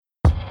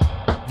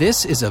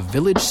This is a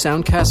Village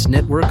Soundcast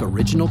Network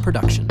original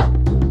production.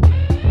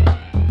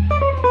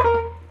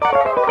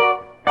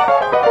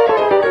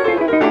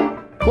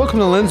 Welcome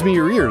to Lends Me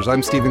Your Ears.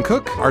 I'm Stephen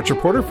Cook, arts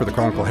reporter for the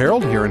Chronicle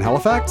Herald here in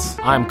Halifax.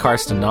 I'm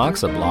Karsten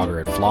Knox, a blogger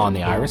at Flaw in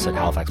the Iris at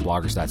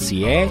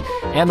halifaxbloggers.ca,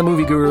 and the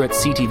movie guru at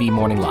CTV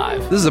Morning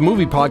Live. This is a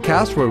movie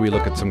podcast where we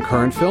look at some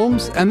current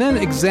films and then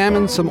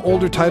examine some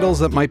older titles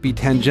that might be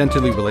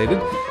tangentially related,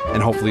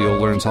 and hopefully you'll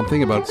learn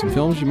something about some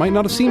films you might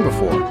not have seen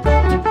before.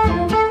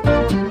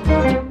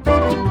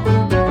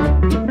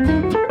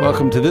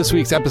 Welcome to this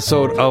week's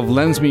episode of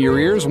Lends Me Your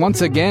Ears.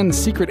 Once again,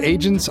 Secret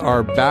Agents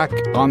are back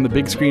on the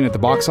big screen at the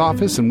box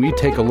office, and we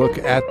take a look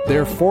at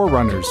their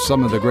forerunners,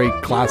 some of the great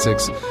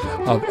classics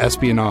of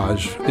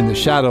espionage in the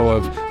shadow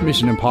of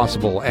Mission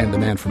Impossible and The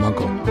Man from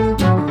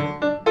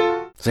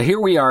U.N.C.L.E. So here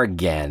we are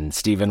again,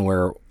 Stephen.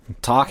 We're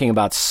talking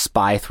about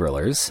spy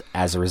thrillers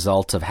as a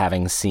result of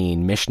having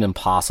seen Mission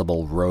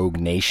Impossible: Rogue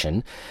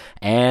Nation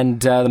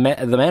and the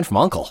Man from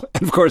U.N.C.L.E.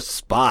 And of course,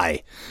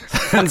 Spy.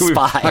 And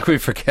Spy. How can we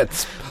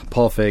forget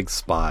Paul Feig's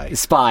Spy?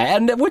 Spy,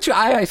 and which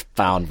I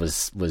found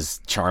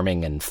was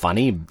charming and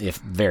funny, if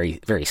very,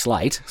 very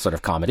slight, sort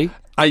of comedy.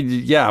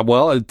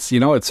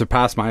 It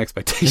surpassed my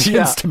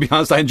expectations, to be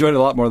honest. I enjoyed it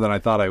a lot more than I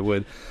thought I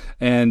would.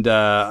 And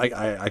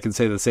I can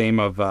say the same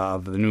of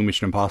the new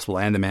Mission Impossible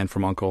and The Man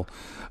from U.N.C.L.E.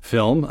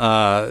 film,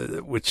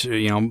 which,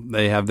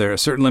 they have their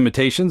certain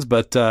limitations,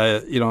 but,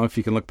 if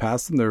you can look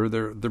past them,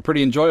 they're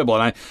pretty enjoyable.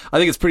 And I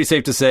think it's pretty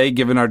safe to say,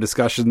 given our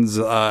discussions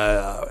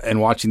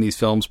and watching these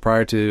films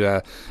prior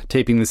to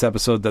taping this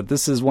episode, that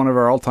this is one of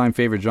our all-time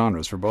favorite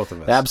genres for both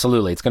of us.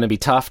 Absolutely. It's going to be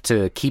tough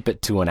to keep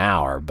it to an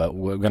hour, but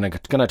we're going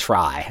to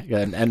try.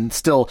 And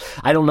still,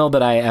 I don't know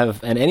that I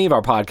have, in any of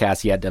our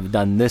podcasts yet, have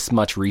done this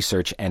much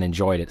research and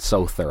enjoyed it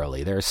so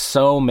thoroughly. There's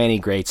so many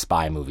great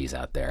spy movies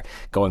out there,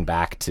 going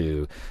back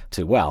to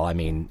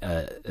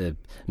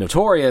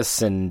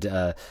Notorious and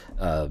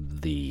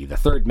the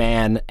Third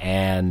Man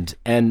and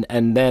then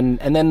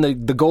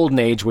the Golden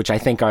Age, which I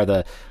think are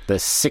the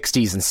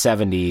 60s and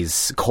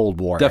 70s Cold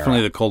War. Definitely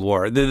era. The Cold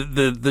War.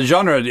 The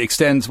genre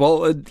extends.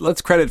 Well,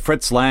 let's credit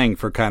Fritz Lang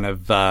for kind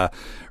of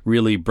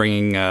really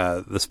bringing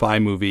the spy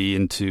movie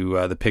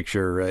into the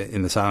picture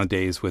in the silent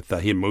days with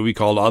he had a movie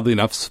called, oddly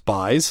enough,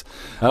 Spies.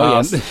 Oh,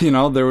 yes.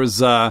 There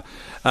was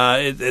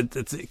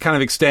it kind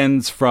of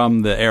extends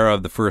from the era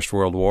of the First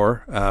World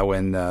War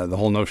when the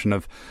whole notion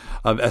of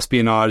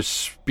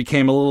espionage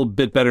became a little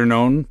bit better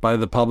known by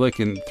the public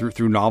and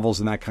through novels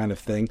and that kind of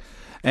thing.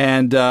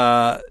 And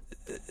certainly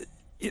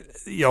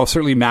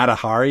Mata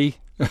Hari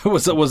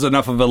was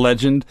enough of a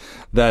legend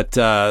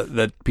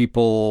that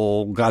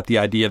people got the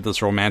idea of this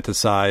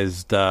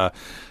romanticized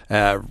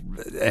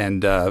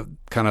and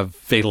kind of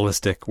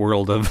fatalistic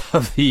world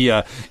of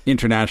the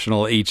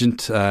international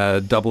agent,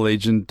 double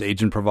agent,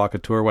 agent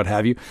provocateur, what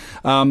have you.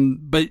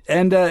 But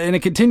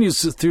it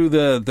continues through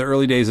the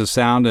early days of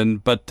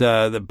sound,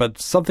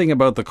 but something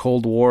about the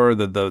Cold War,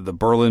 the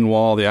Berlin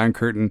Wall, the Iron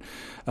Curtain,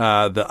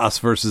 the us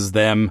versus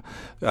them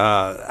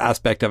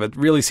aspect of it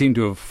really seemed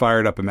to have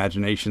fired up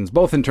imaginations,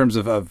 both in terms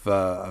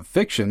of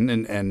fiction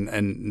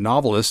and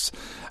novelists,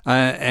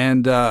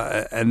 and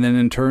then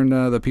in turn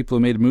the people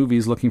who made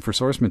movies looking for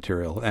source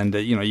material. And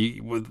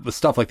with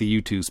stuff like the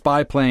U-2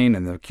 spy plane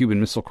and the Cuban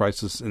Missile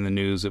Crisis in the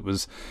news, it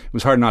was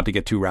hard not to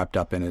get too wrapped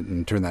up in it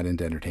and turn that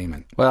into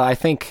entertainment. Well, I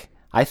think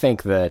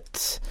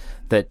that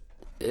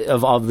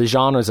of the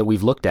genres that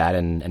we've looked at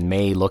and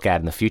may look at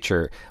in the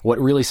future, what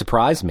really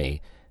surprised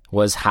me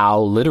was how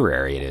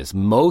literary it is.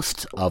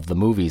 Most of the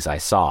movies I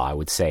saw, I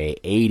would say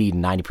 80 to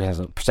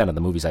 90% of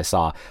the movies I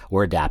saw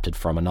were adapted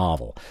from a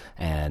novel.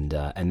 And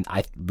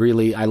I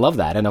love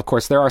that. And of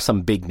course, there are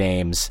some big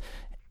names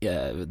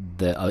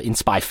in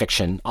spy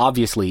fiction,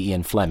 obviously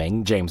Ian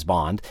Fleming, James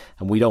Bond,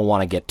 and we don't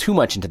want to get too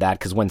much into that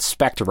because when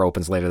Spectre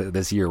opens later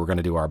this year, we're going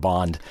to do our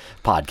Bond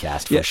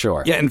podcast for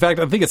sure. Yeah, in fact,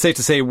 I think it's safe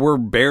to say we're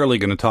barely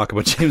going to talk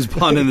about James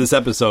Bond in this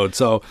episode,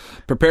 so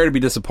prepare to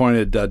be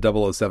disappointed,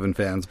 007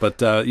 fans.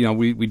 But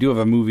we do have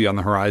a movie on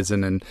the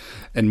horizon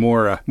and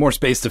more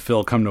space to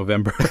fill come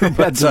November. But,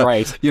 that's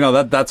right.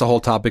 That's a whole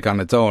topic on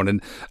its own,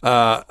 and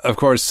of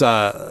course.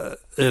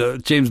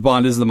 James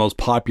Bond is the most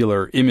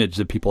popular image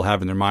that people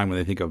have in their mind when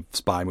they think of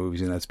spy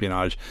movies and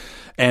espionage.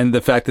 And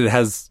the fact that it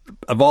has,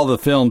 of all the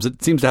films,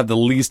 it seems to have the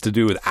least to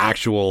do with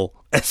actual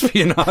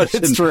espionage.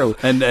 It's true.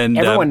 And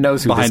everyone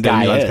knows who this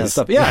guy is. Kind of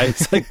stuff. Yeah,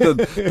 it's like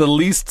the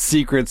least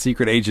secret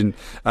agent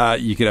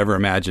you could ever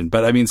imagine.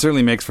 But I mean,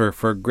 certainly makes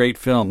for great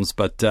films,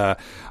 but a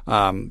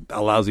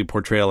lousy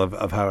portrayal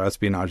of how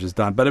espionage is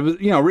done. But it was,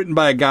 written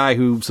by a guy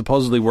who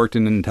supposedly worked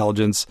in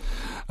intelligence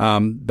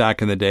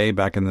back in the day,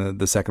 back in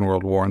the Second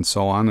World War and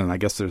so on. And I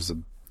guess there was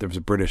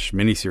a British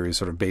miniseries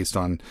sort of based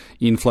on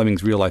Ian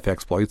Fleming's real life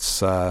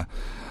exploits.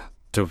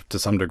 To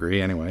some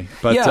degree, anyway.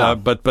 But yeah.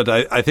 But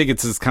I think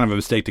it's kind of a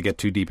mistake to get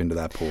too deep into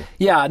that pool.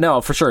 Yeah,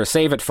 no, for sure.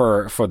 Save it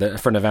for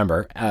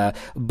November.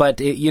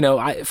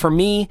 For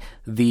me,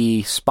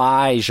 the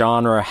spy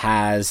genre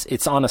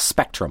it's on a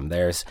spectrum.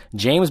 There's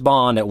James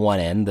Bond at one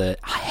end, the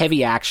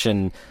heavy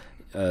action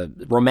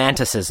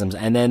romanticisms,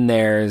 and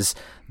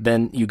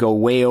then you go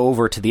way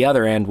over to the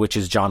other end, which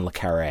is John le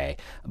Carré.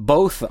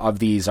 Both of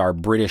these are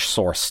British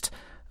sourced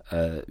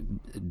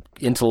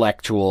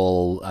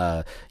intellectual,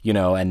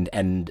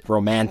 and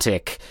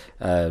romantic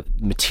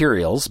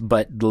materials,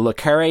 but Le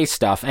Carré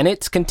stuff, and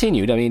it's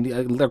continued. I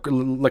mean, Le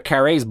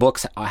Carré's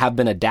books have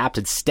been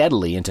adapted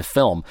steadily into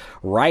film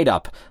right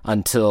up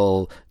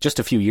until just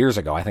a few years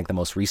ago. I think the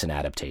most recent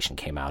adaptation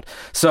came out.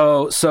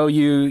 So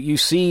you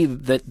see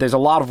that there's a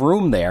lot of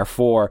room there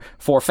for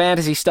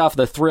fantasy stuff,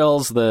 the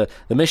thrills, the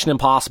Mission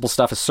Impossible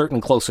stuff is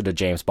certainly closer to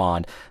James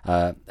Bond,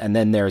 and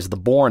then there's the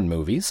Bourne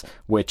movies,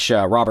 which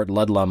Robert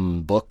Ludlum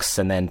books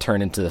and then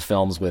turned into the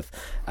films with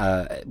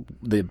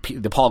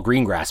the Paul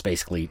Greengrass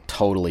basically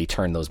totally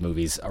turned those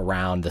movies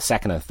around, the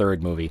second and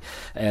third movie,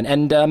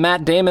 and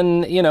Matt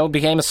Damon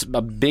became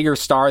a bigger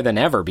star than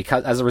ever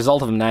because as a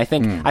result of them. And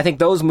I think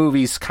those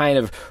movies kind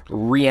of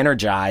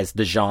re-energized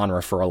the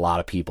genre for a lot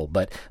of people.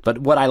 But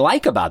what I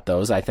like about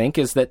those, I think,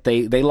 is that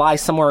they lie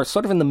somewhere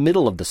sort of in the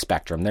middle of the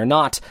spectrum. They're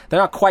not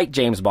quite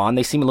James Bond.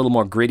 They seem a little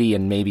more gritty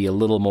and maybe a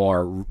little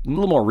more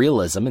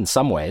realism in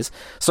some ways.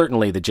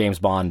 Certainly the James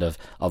Bond of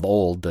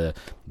old, the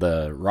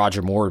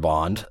Roger Moore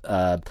Bond,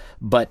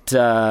 but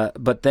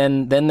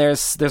then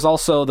there's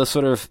also the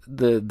sort of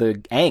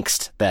the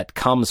angst that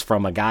comes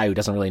from a guy who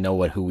doesn't really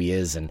know who he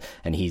is, and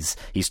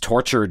he's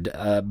tortured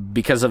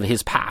because of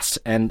his past,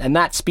 and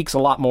that speaks a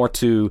lot more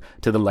to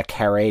the Le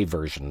Carré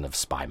version of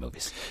spy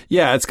movies.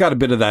 Yeah, it's got a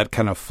bit of that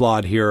kind of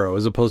flawed hero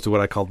as opposed to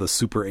what I call the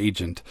super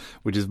agent,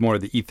 which is more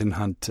the Ethan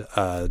Hunt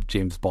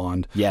James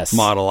Bond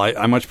model.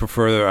 I much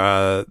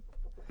prefer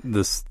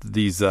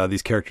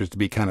these characters to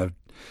be kind of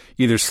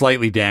either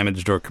slightly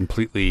damaged or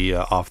completely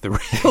off the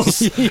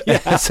rails.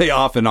 I say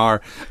off and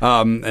are.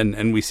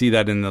 And we see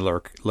that in the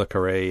Le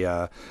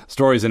Carré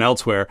stories and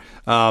elsewhere.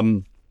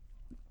 And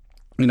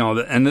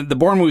the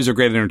Bourne movies are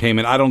great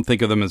entertainment. I don't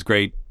think of them as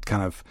great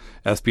kind of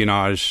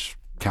espionage,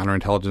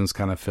 counterintelligence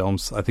kind of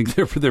films. I think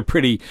they're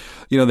pretty,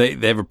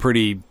 they have a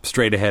pretty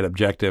straight ahead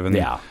objective, and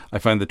I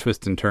find the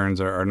twists and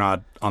turns are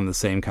not on the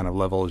same kind of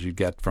level as you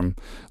get from,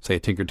 say, a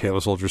Tinker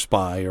Tailor Soldier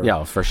Spy,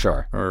 or for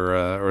sure,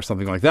 or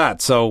something like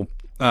that. So.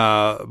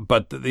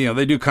 But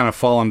they do kind of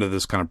fall under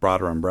this kind of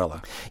broader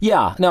umbrella.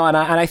 Yeah, no, and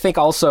I think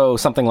also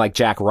something like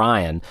Jack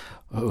Ryan,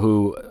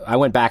 who I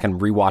went back and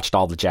rewatched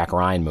all the Jack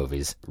Ryan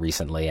movies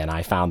recently, and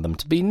I found them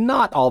to be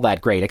not all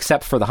that great,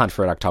 except for The Hunt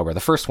for Red October. The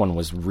first one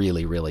was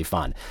really, really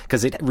fun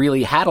because it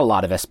really had a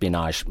lot of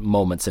espionage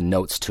moments and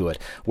notes to it,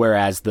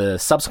 whereas the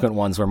subsequent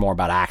ones were more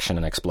about action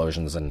and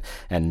explosions and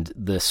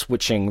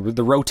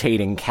the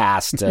rotating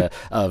cast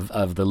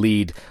of the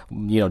lead,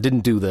 didn't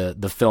do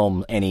the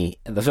films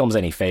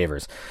any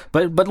favors.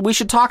 But we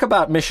should talk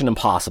about Mission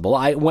Impossible.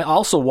 I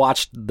also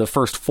watched the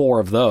first 4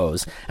 of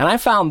those, and I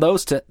found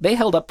they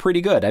held up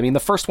pretty good. I mean, the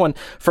first one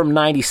from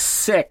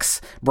 '96,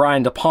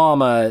 Brian De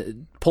Palma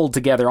pulled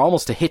together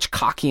almost a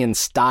Hitchcockian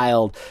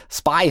styled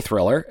spy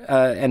thriller,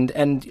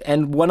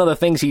 and one of the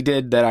things he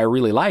did that I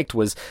really liked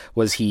was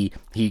he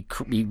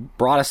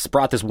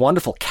brought this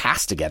wonderful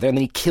cast together, and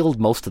then he killed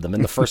most of them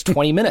in the first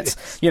 20 minutes.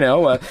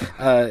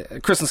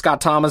 Kristen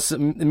Scott Thomas,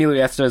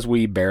 Emilio Estevez,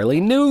 we barely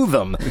knew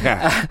them.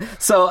 Yeah.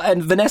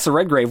 And Vanessa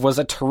Redgrave was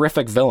a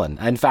terrific villain.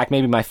 In fact,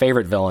 maybe my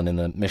favorite villain in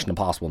the Mission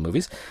Impossible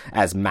movies,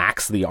 as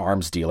Max, the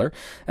arms dealer.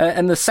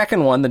 And the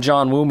second one, the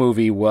John Woo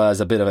movie, was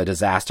a bit of a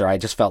disaster. I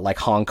just felt like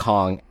Hong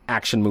Kong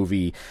action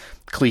movie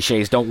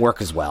cliches don't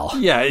work as well.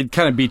 Yeah, it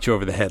kind of beat you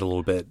over the head a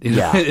little bit.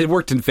 Yeah. It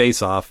worked in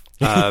Face Off.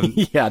 Not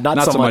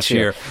so much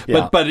here.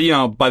 Yeah.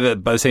 But by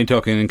the same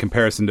token, in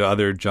comparison to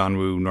other John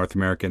Woo North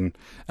American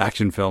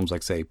action films,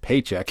 like say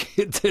Paycheck,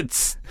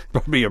 it's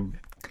probably a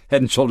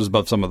head and shoulders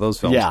above some of those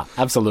films. Yeah,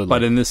 absolutely.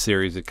 But in this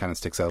series, it kind of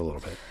sticks out a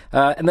little bit.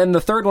 And then the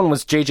third one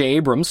was J.J.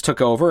 Abrams took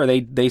over.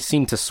 They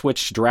seem to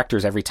switch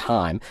directors every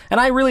time.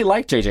 And I really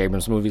like J.J.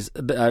 Abrams' movies.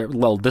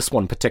 This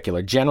one in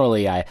particular.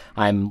 Generally,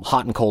 I'm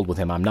hot and cold with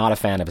him. I'm not a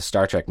fan of his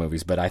Star Trek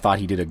movies, but I thought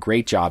he did a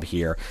great job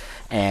here.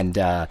 And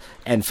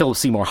Philip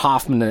Seymour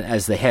Hoffman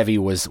as the Heavy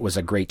was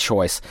a great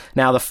choice.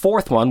 Now, the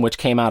fourth one, which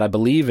came out, I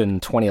believe, in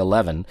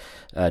 2011,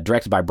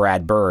 directed by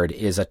Brad Bird,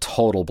 is a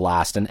total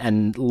blast.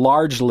 And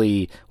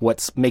largely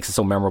what makes it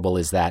so memorable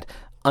is that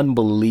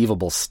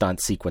unbelievable stunt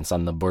sequence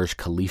on the Burj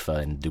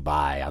Khalifa in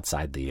Dubai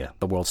outside the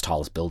world's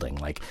tallest building.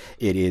 Like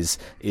it is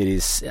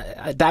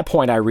at that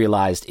point I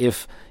realized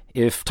if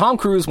Tom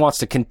Cruise wants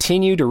to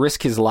continue to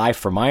risk his life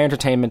for my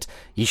entertainment,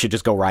 he should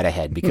just go right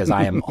ahead, because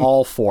I am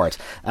all for it.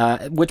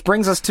 Which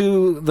brings us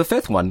to the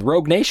fifth one,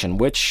 Rogue Nation,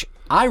 which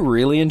I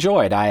really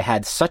enjoyed. I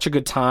had such a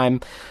good time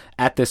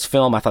at this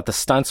film. I thought the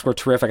stunts were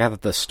terrific. I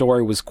thought the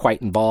story was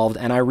quite involved,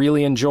 and I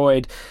really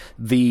enjoyed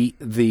the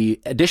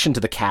addition to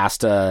the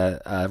cast.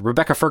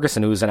 Rebecca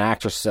Ferguson, who's an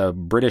actress,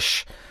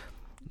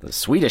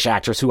 Swedish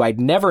actress who I'd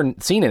never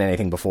seen in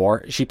anything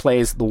before. She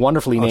plays the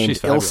wonderfully named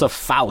Ilsa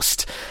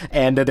Faust.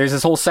 And there's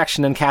this whole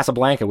section in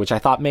Casablanca, which I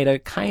thought made a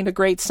kind of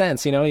great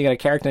sense. You got a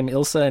character named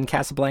Ilsa in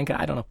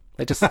Casablanca. I don't know.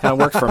 It just kind of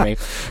worked for me.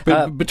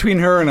 But between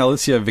her and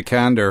Alicia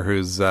Vikander,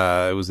 who's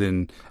was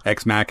in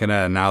Ex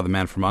Machina and now The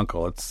Man from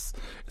U.N.C.L.E.,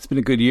 it's been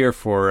a good year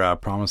for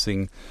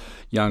promising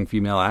young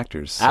female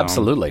actors. So.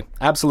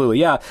 Absolutely,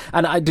 yeah.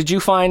 And did you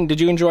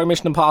enjoy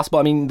Mission Impossible?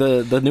 I mean,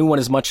 the new one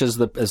as much as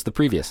the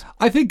previous.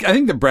 I think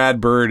that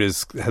Brad Bird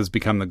has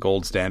become the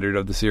gold standard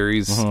of the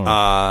series.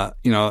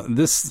 Mm-hmm.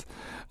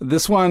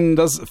 This one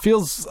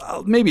feels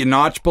maybe a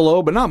notch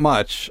below, but not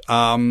much.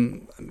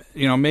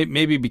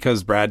 Maybe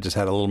because Brad just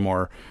had a little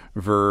more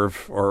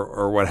verve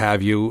or what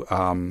have you.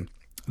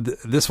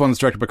 This one's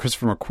directed by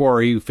Christopher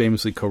McQuarrie, who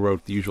famously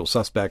co-wrote The Usual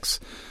Suspects.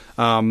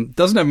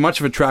 Doesn't have much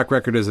of a track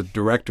record as a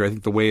director. I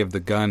think The Way of the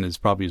Gun is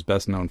probably his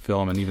best known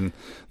film, and even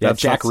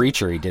Jack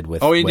Reacher he did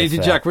with. Oh, he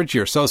did Jack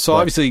Reacher. So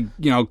obviously,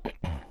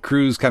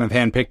 Cruise kind of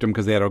handpicked him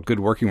because they had a good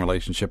working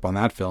relationship on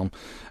that film.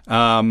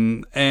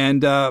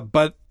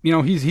 But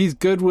he's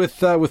good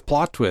with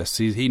plot twists.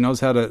 He knows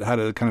how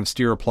to kind of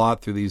steer a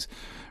plot through these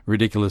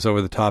ridiculous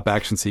over-the-top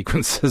action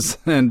sequences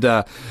and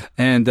hold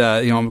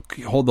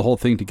the whole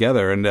thing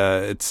together, and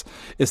it's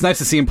nice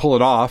to see him pull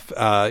it off.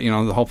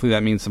 Hopefully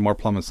that means some more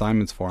plum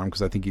assignments for him,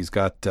 because I think he's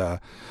got a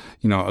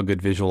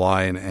good visual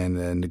eye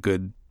and a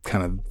good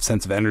kind of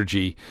sense of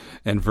energy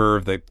and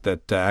verve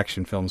that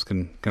action films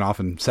can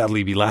often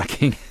sadly be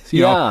lacking.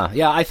 Yeah,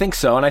 I think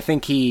so, and I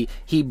think he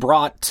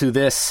brought to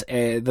this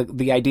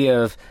the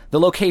idea of the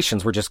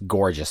locations were just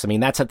gorgeous. I mean,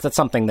 that's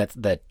something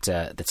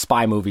that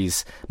spy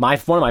movies. One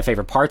of my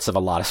favorite parts of a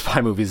lot of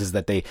spy movies is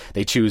that they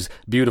choose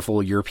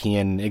beautiful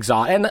European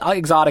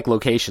exotic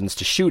locations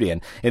to shoot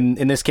in.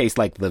 In this case,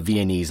 like the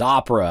Viennese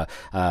Opera,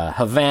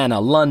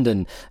 Havana,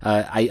 London.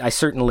 I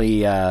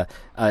certainly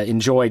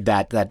enjoyed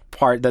that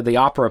part, the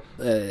opera,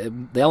 the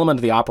element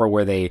of the opera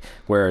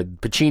where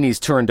Puccini's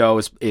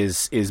Turandot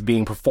is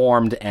being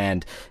performed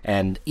and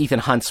Ethan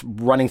Hunt's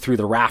running through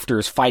the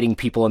rafters fighting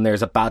people, and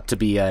there's about to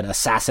be an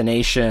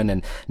assassination,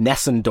 and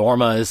Nessun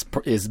Dorma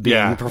is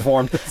being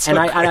performed. And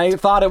I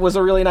thought it was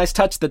a really nice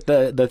touch that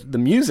the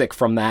music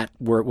from that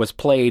was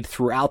played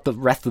throughout the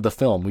rest of the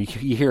film.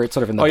 You hear it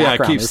sort of in the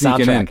background. It keeps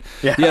sneaking in.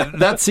 Yeah,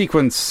 that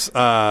sequence,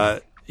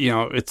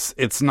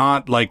 it's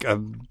not like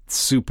a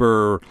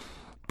super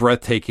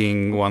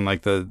breathtaking one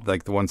like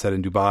the one set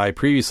in Dubai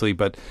previously,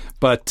 but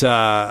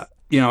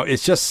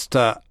it's just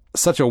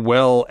such a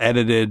well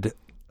edited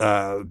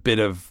bit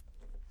of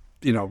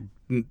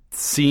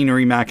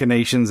scenery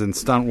machinations and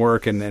stunt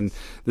work and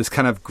this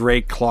kind of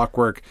great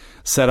clockwork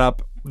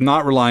setup,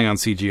 not relying on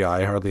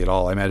CGI hardly at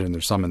all. I imagine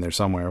there's some in there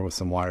somewhere with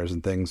some wires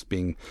and things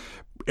being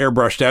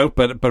airbrushed out,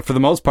 but for the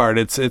most part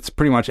it's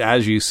pretty much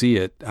as you see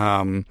it,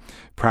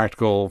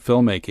 practical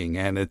filmmaking,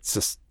 and it's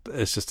just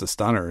a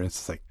stunner.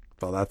 It's like,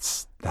 well,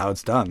 that's how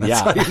it's done.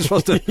 That's how you're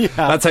supposed to.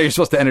 That's how you're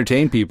supposed to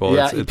entertain people.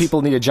 Yeah,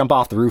 people need to jump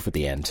off the roof at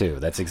the end too.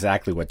 That's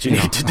exactly what you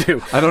need to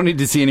do. I don't need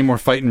to see any more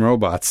fighting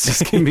robots.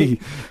 Just give me,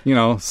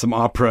 some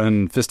opera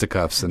and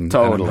fisticuffs, and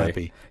totally. And I'm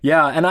happy.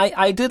 Yeah, and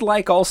I did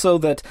like also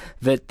that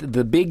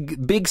the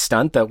big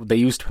stunt that they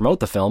used to promote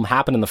the film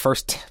happened in the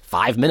first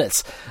 5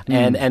 minutes,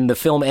 and the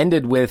film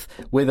ended with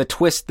a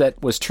twist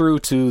that was true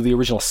to the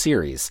original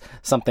series,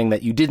 something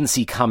that you didn't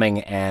see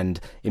coming,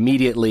 and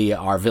immediately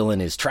our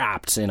villain is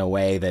trapped in a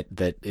way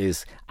that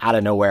is out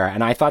of nowhere.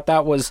 And I thought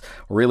that was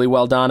really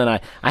well done. And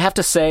I have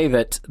to say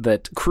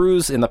that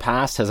Cruise in the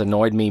past has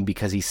annoyed me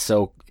because he's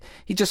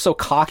just so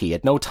cocky.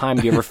 At no time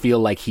do you ever feel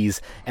like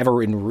he's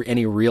ever in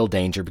any real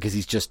danger, because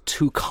he's just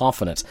too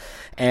confident.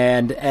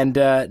 And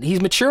he's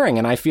maturing,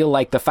 and I feel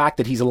like the fact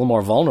that he's a little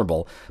more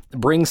vulnerable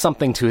brings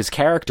something to his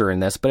character in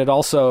this, but it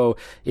also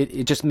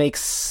it just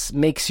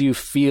makes you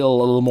feel a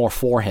little more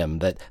for him,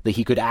 that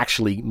he could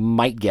actually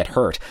might get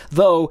hurt.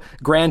 Though,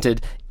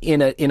 granted,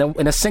 in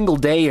a single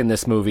day in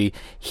this movie,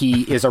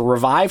 he is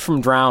revived from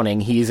drowning.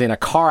 He's in a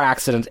car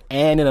accident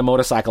and in a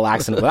motorcycle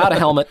accident without a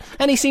helmet,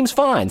 and he seems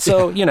fine.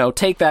 So,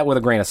 take that with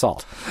a grain of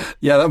salt.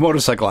 Yeah, that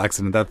motorcycle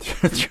accident, that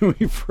threw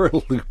me for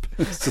a loop.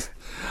 It's just,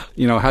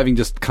 having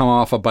just come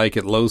off a bike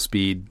at low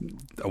speed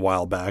a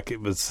while back, it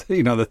was,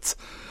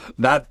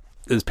 that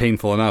is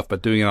painful enough,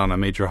 but doing it on a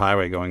major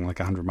highway going like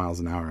 100 miles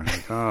an hour,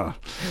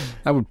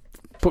 that would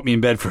put me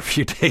in bed for a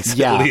few days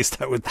at least,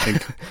 I would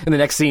think. In the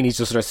next scene, he's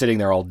just sort of sitting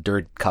there all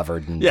dirt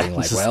covered and being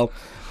like, well,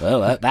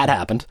 that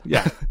happened.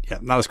 Yeah,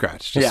 not a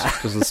scratch,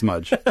 just a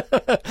smudge.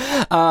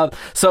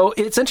 So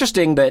it's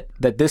interesting that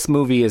this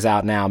movie is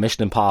out now,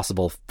 Mission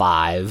Impossible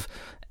 5,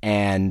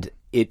 and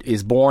it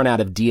is born out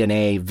of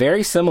DNA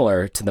very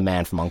similar to The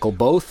Man from U.N.C.L.E.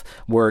 Both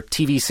were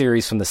TV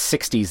series from the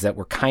 60s that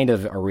were kind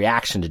of a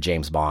reaction to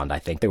James Bond, I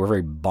think. They were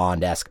very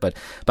Bond-esque. But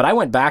I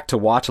went back to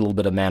watch a little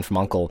bit of Man from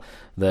U.N.C.L.E.,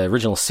 the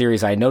original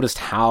series. I noticed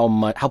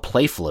how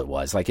playful it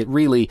was. Like, it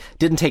really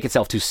didn't take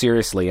itself too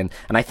seriously. And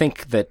I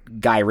think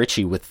that Guy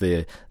Ritchie, with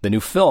the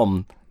new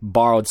film,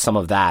 borrowed some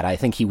of that. I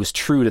think he was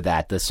true to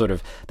that, this sort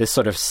of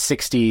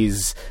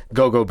 60s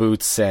go-go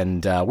boots,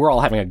 and we're all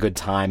having a good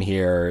time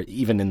here,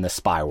 even in the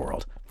spy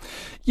world.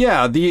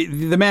 Yeah,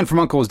 the Man from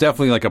U.N.C.L.E. was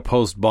definitely like a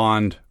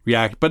post-Bond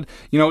react, but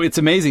it's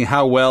amazing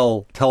how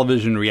well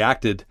television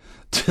reacted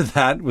to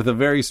that with a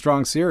very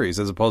strong series,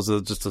 as opposed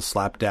to just a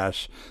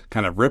slapdash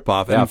kind of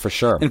ripoff. Yeah, And for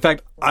sure. In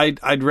fact,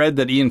 I'd read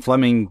that Ian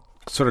Fleming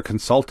sort of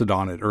consulted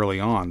on it early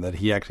on, that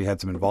he actually had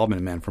some involvement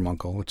in Man from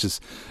U.N.C.L.E., which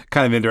is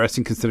kind of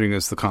interesting considering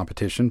it's the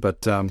competition.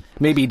 But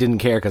Maybe he didn't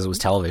care because it was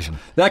television.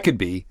 that could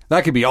be.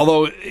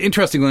 Although,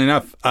 interestingly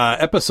enough,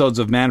 episodes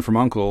of Man from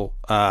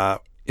U.N.C.L.E.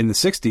 In the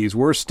 60s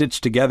were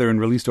stitched together and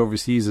released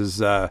overseas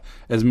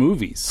as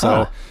movies.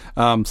 So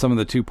some of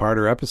the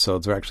two-parter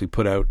episodes are actually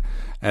put out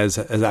as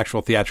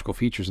actual theatrical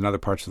features in other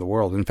parts of the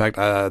world. In fact,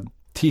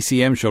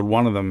 TCM showed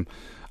one of them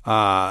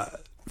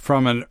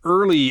from an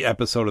early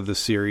episode of this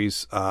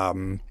series,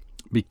 and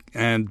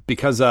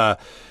because Ilya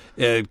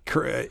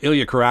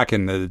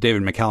Kurakin, the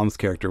David McCallum's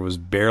character, was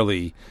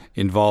barely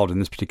involved in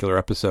this particular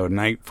episode.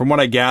 And from what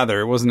I gather,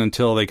 it wasn't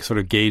until they sort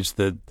of gauged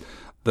the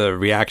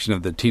reaction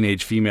of the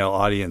teenage female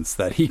audience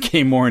that he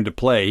came more into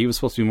play. He was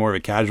supposed to be more of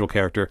a casual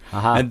character.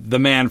 And the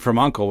man from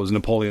U.N.C.L.E. was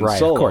Napoleon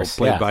Solo, of course.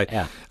 played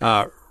by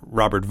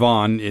Robert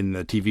Vaughn in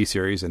the TV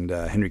series and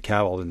Henry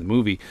Cavill in the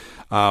movie.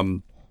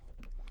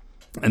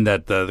 And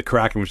that the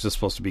Kurakin was just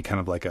supposed to be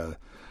kind of like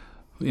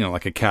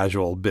a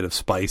casual bit of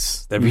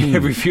spice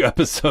every few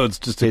episodes,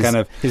 just to kind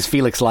of his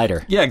Felix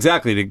Leiter. Yeah,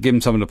 exactly, to give him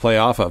something to play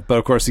off of. But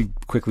of course, he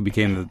quickly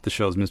became the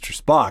show's Mr.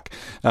 Spock.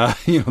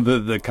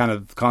 The kind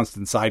of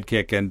constant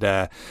sidekick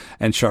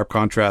and sharp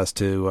contrast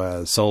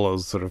to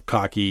Solo's sort of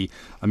cocky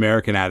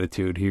American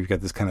attitude. He's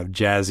got this kind of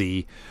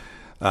jazzy,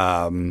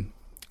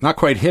 not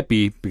quite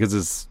hippie because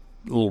it's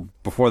a little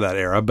before that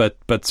era, but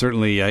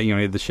certainly he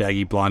had the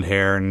shaggy blonde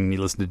hair and he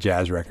listened to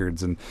jazz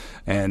records and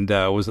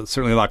was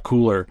certainly a lot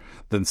cooler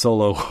than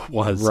Solo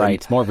was.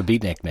 Right, and, more of a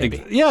beatnik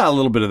maybe. Yeah, a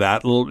little bit of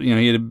that.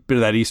 He had a bit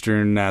of that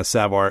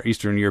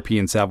Eastern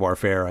European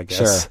savoir-faire, I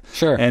guess.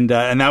 Sure. And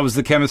that was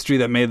the chemistry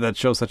that made that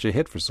show such a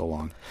hit for so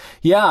long.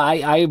 Yeah,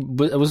 it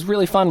was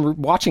really fun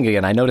watching it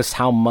again. I noticed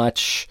how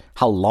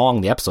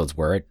long the episodes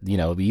were. It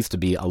used to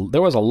be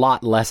there was a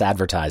lot less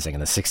advertising in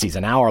the 60s.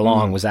 An hour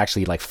long was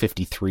actually like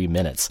 53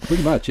 minutes.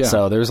 Pretty much, yeah.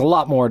 So there's a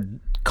lot more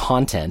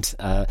content,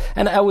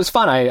 and it was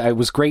fun. It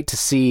was great to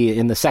see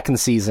in the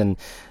second season.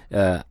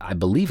 I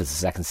believe it's the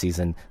second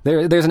season.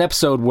 There's an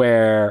episode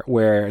where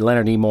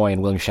Leonard Nimoy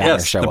and William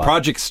Shatner show up. The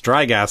Project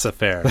Strigas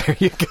affair. There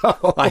you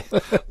go. I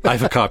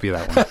have a copy of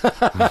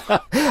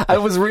that one.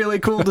 It was really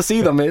cool to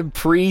see them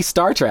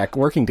pre-Star Trek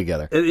working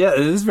together. It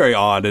is very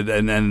odd,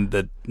 and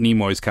that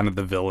Nimoy's kind of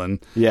the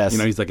villain. Yes.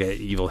 He's like an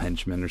evil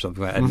henchman or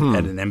something at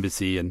an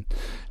embassy, and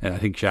I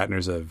think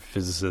Shatner's a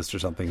physicist or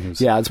something.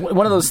 Yeah, it's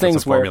one of those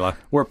things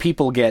where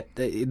people get...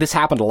 This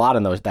happened a lot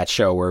in that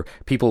show, where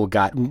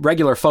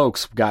regular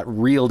folks got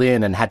reeled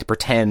in and had to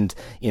pretend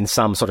in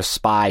some sort of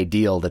spy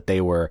deal that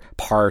they were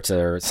part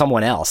or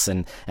someone else,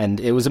 and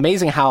it was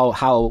amazing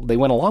how they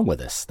went along with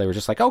this. They were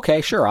just like,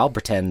 okay, sure, I'll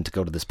pretend to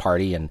go to this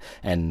party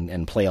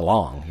and play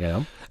along,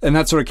 And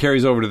that sort of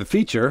carries over to the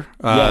feature,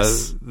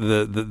 yes.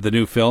 the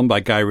new film by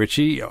Guy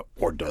Ritchie,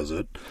 or does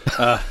it?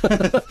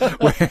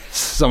 Where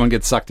someone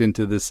gets sucked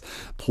into this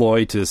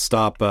ploy to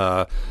stop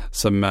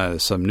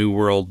some New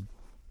World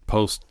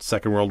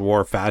post-Second World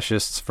War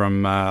fascists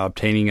from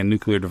obtaining a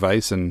nuclear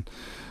device and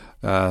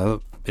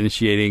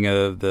initiating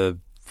the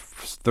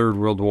Third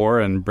World War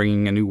and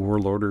bringing a new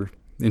world order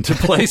into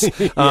place.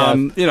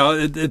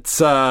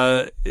 It's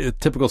a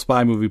typical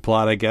spy movie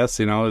plot, I guess.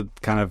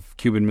 Kind of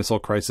Cuban Missile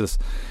Crisis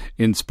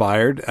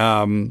inspired.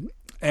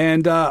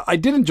 And I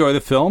did enjoy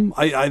the film.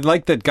 I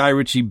like that Guy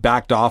Ritchie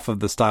backed off of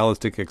the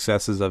stylistic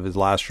excesses of his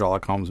last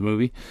Sherlock Holmes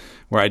movie,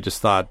 where I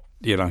just thought,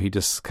 he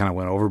just kind of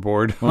went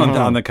overboard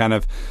on the kind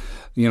of,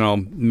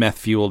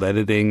 meth-fueled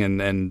editing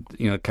and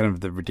kind of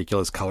the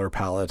ridiculous color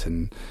palette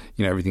and,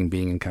 everything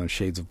being in kind of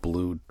shades of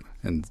blue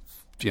and,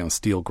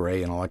 steel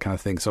gray and all that kind of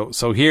thing.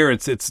 So here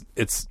it's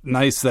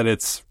nice that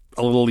it's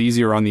a little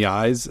easier on the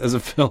eyes as a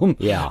film.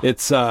 Yeah.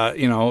 It's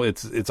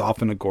it's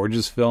often a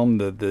gorgeous film.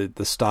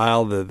 The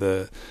style,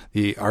 the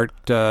art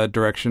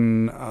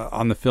direction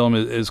on the film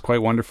is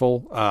quite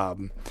wonderful.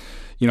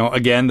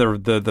 Again,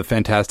 the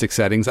fantastic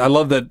settings. I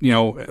love that,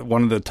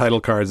 one of the title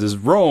cards is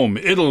Rome,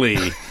 Italy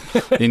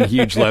in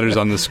huge letters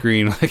on the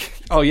screen. Like,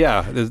 oh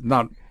yeah,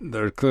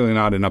 they're clearly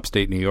not in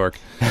upstate New York.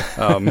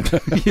 When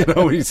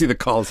you see the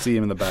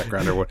Coliseum in the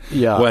background or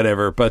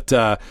whatever. But,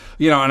 and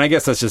I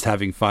guess that's just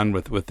having fun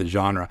with the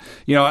genre.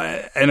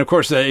 And of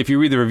course, if you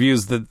read the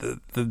reviews,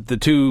 the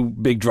two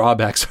big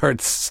drawbacks are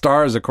its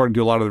stars, according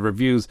to a lot of the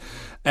reviews.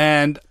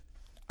 And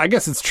I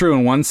guess it's true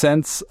in one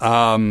sense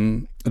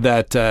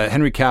that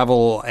Henry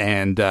Cavill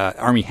and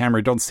Armie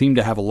Hammer don't seem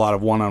to have a lot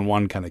of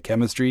one-on-one kind of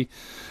chemistry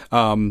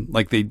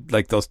like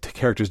those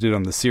characters did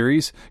on the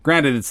series.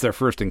 Granted, it's their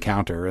first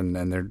encounter and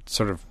they're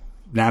sort of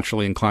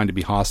naturally inclined to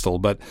be hostile,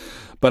 but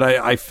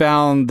I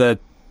found that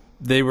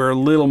they were a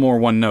little more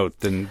one note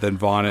than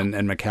Vaughn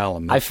and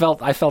McCallum. I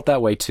felt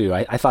that way too.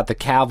 I thought the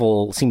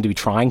Cavill seemed to be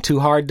trying too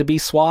hard to be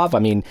suave. I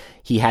mean,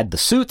 he had the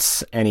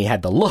suits and he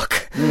had the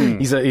look.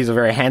 He's a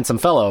very handsome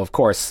fellow, of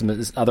course,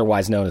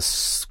 otherwise known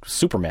as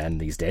Superman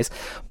these days.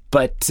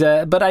 But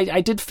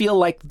I did feel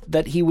like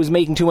that he was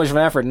making too much of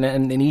an effort,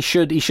 and he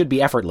should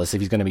be effortless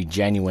if he's going to be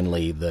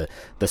genuinely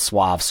the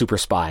suave super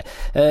spy.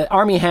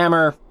 Armie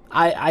Hammer.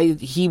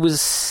 He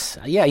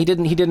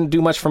didn't do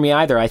much for me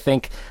either. I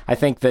think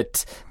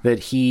that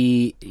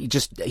he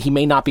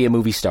may not be a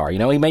movie star. You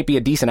know, he might be a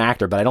decent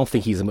actor, but I don't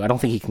think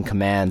he can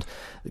command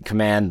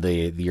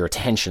your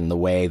attention the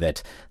way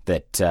that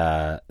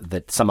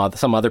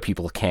some other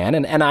people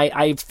can. And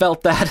I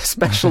felt that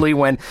especially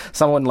when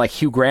someone like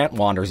Hugh Grant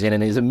wanders in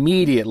and is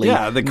immediately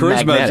the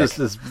charisma magnetic.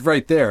 is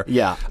right there.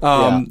 Yeah.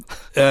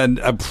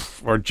 And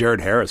or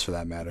Jared Harris for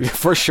that matter.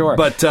 For sure.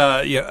 But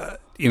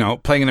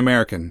playing an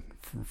American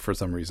for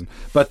some reason.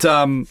 But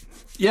I've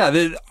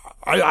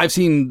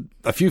seen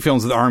a few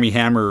films with Armie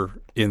Hammer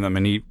in them,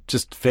 and he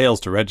just fails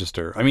to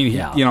register. I mean,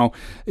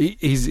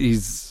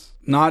 he's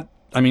not.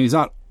 I mean, he's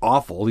not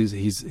awful.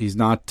 He's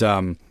not.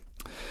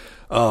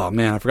 Oh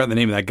man, I forgot the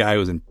name of that guy who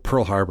was in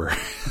Pearl Harbor.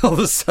 All of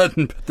a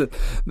sudden,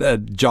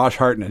 Josh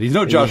Hartnett. He's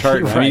no Josh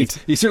Hartnett. Right. I mean,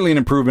 he's certainly an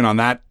improvement on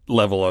that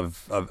level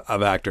of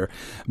actor.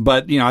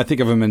 But I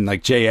think of him in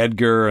like J.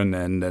 Edgar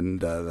and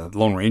the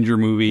Lone Ranger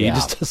movie. Yeah.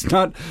 He just does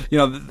not.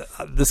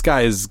 This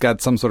guy has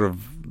got some sort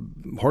of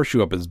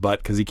horseshoe up his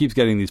butt because he keeps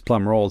getting these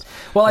plum roles.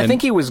 Well, I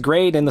think he was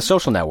great in The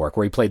Social Network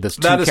where he played those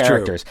two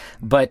characters,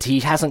 but he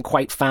hasn't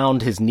quite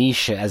found his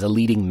niche as a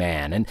leading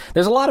man. And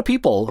there's a lot of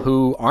people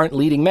who aren't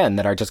leading men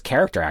that are just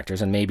character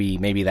actors, and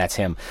maybe that's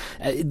him.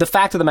 The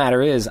fact of the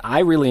matter is, I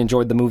really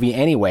enjoyed the movie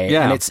anyway,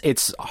 and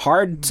it's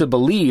hard to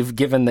believe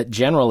given that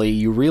generally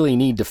you really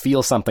need to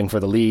feel something for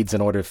the leads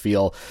in order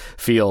to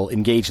feel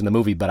engaged in the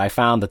movie. But I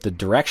found that the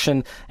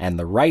direction and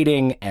the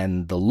writing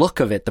and the look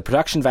of it, the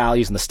production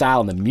values and the style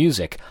and the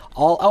music,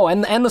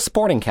 and the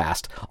supporting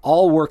cast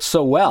all worked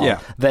so well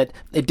that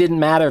it didn't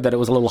matter that it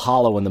was a little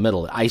hollow in the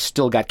middle. I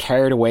still got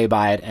carried away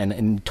by it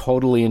and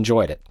totally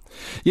enjoyed it.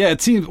 Yeah,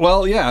 it seems.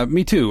 Well, yeah,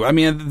 me too. I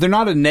mean, they're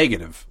not a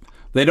negative.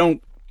 They're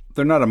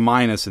not a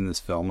minus in this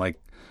film. Like,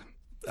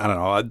 I don't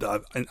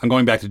know. I'm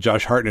going back to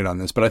Josh Hartnett on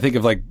this, but I think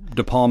of like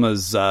De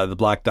Palma's The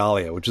Black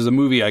Dahlia, which is a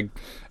movie. As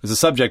a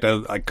subject,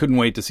 I couldn't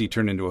wait to see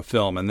turned into a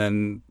film, and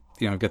then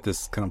get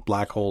this kind of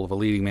black hole of a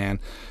leading man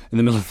in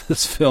the middle of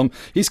this film.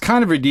 He's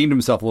kind of redeemed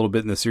himself a little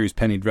bit in the series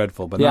Penny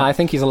Dreadful, but I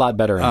think he's a lot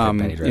better in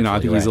Penny Dreadful. I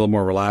think he's a little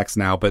more relaxed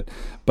now, but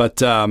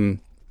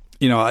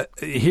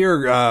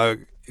here.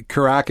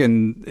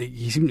 Karakin,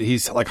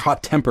 he's like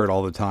hot tempered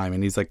all the time,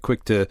 and he's like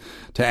quick to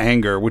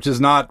anger, which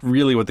is not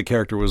really what the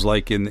character was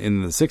like in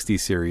the '60s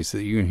series.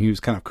 He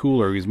was kind of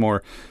cooler. He was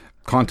more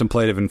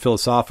contemplative and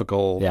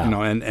philosophical,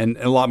 and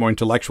a lot more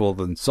intellectual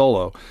than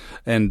Solo.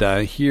 And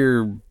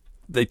here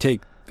they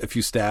take a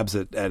few stabs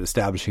at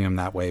establishing him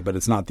that way, but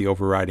it's not the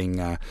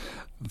overriding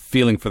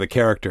feeling for the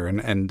character.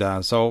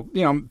 So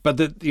but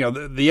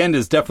the end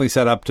is definitely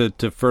set up to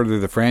further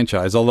the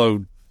franchise,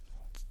 although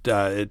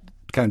it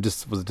kind of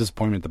just was a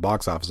disappointment at the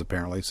box office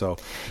apparently. So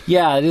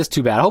yeah, it is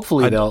too bad.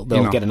 Hopefully they'll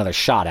get another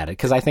shot at it,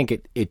 because I think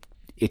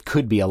it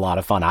could be a lot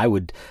of fun. I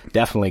would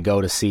definitely go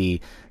to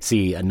see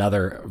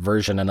another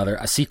version,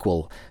 a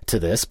sequel to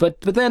this. But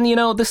then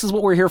this is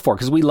what we're here for,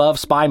 because we love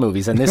spy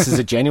movies, and this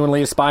is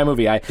genuinely a spy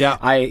movie.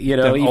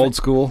 Old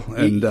school,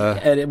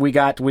 and we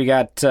got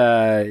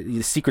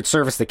Secret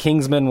Service. The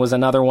Kingsman was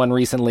another one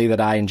recently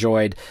that I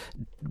enjoyed,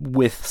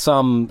 with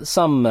some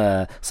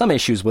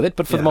issues with it,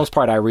 but for the most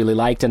part I really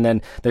liked. And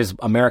then there's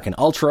American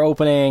Ultra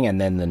opening,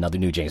 and then another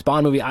new James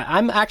Bond movie.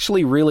 I'm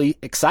actually really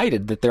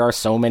excited that there are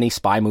so many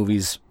spy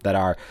movies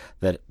that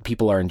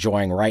people are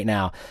enjoying right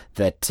now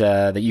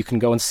that you can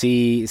go and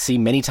see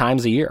many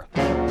times a year.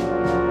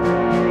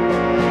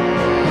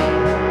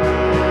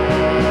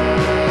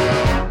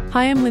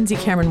 Hi, I'm Lindsay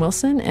Cameron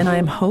Wilson, and I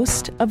am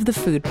host of The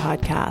Food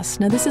Podcast.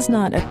 Now, this is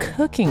not a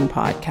cooking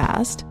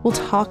podcast. We'll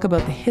talk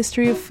about the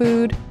history of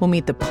food, we'll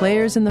meet the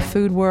players in the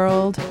food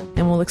world,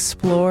 and we'll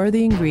explore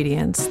the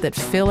ingredients that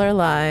fill our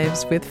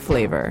lives with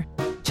flavor.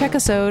 Check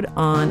us out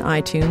on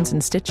iTunes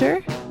and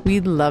Stitcher.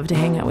 We'd love to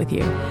hang out with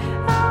you.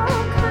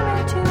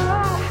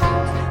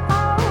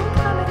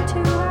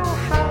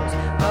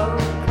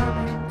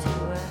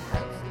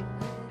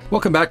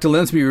 Welcome back to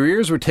Lends Me Your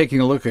Ears. We're taking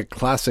a look at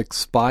classic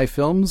spy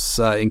films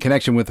in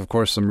connection with, of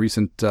course, some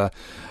recent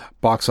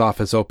box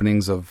office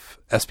openings of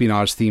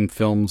espionage-themed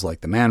films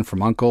like The Man from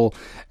U.N.C.L.E.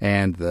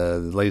 and the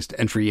latest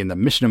entry in the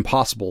Mission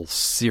Impossible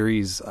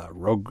series,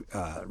 Rogue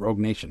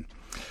Nation.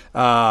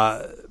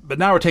 But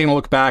now we're taking a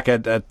look back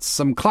at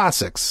some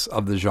classics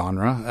of the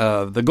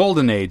genre, the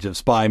golden age of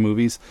spy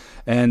movies.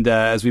 And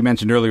as we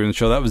mentioned earlier in the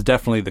show, that was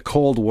definitely the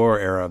Cold War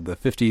era of the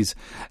 50s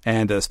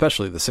and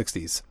especially the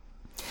 60s.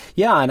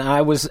 Yeah, and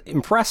I was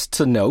impressed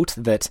to note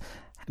that,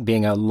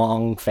 being a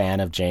long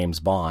fan of James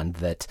Bond,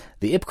 that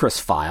the Ipcress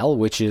file,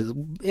 which is,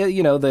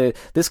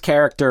 this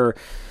character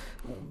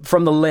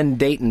from the Len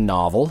Deighton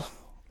novel,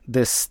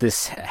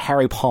 this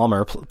Harry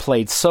Palmer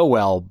played so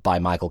well by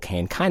Michael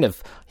Caine, kind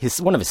of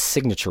one of his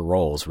signature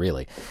roles,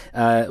 really,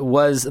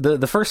 was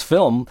the first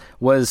film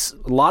was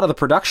a lot of the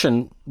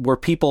production were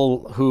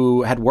people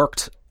who had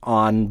worked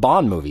on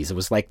Bond movies. It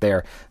was like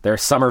their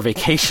summer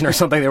vacation or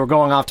something. They were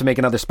going off to make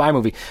another spy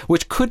movie,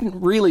 which couldn't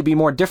really be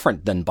more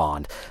different than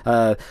Bond.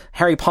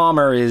 Harry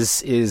Palmer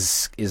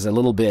is a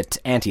little bit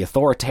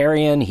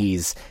anti-authoritarian.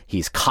 He's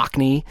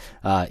Cockney.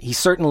 He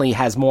certainly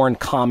has more in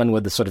common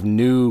with the sort of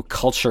new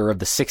culture of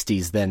the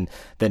 60s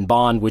than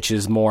Bond, which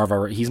is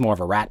he's more of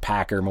a Rat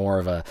Packer, more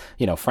of a,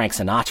 Frank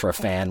Sinatra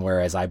fan,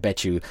 whereas I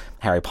bet you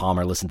Harry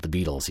Palmer listened to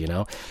the Beatles,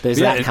 There's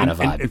that kind of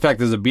vibe. In fact,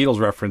 there's a Beatles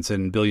reference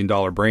in $1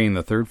 Billion Brain,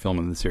 the third film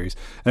in the series.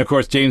 And of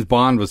course, James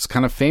Bond was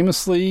kind of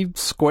famously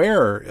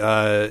square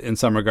in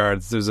some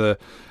regards. There's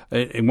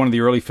in one of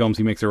the early films,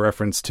 he makes a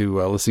reference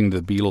to listening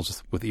to the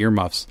Beatles with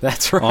earmuffs.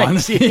 That's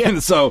right. Yeah.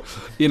 So,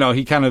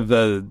 he kind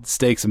of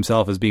stakes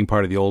himself as being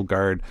part of the old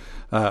guard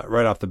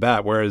right off the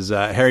bat. Whereas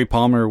Harry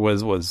Palmer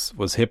was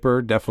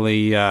hipper,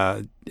 definitely,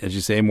 as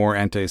you say, more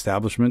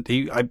anti-establishment.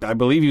 I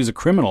believe he was a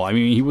criminal. I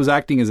mean, he was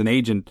acting as an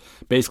agent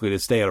basically to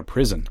stay out of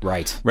prison.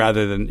 Right.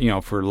 Rather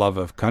than, for love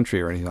of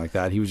country or anything like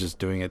that. He was just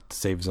doing it to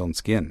save his own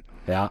skin.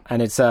 Yeah,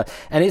 and it's a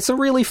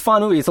really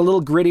fun movie. It's a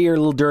little grittier, a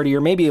little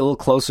dirtier, maybe a little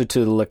closer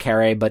to Le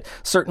Carré, but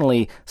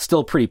certainly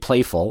still pretty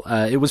playful.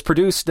 It was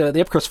produced, The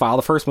Ipcress File,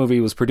 the first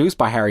movie, was produced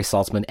by Harry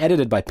Saltzman,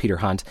 edited by Peter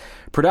Hunt,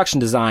 production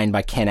designed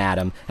by Ken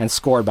Adam, and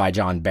scored by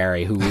John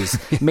Barry, who is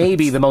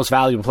maybe the most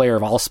valuable player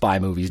of all spy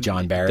movies,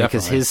 John Barry,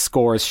 because his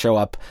scores show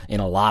up in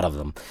a lot of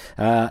them.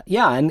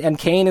 And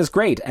Caine is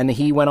great, and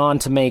he went on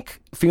to make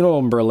Funeral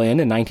in Berlin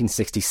in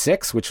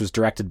 1966, which was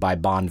directed by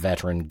Bond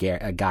veteran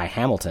Guy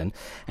Hamilton,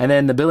 and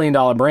then The $1 Billion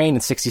Brain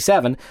in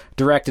 1967,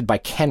 directed by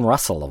Ken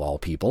Russell, of all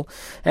people.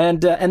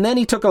 And then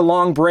he took a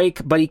long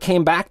break, but he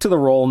came back to the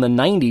role in the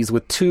 90s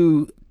with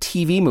two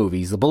TV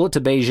movies, The Bullet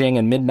to Beijing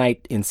and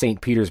Midnight in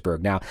St.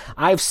 Petersburg. Now,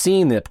 I've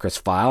seen The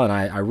Ipcress File, and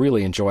I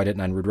really enjoyed it,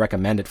 and I would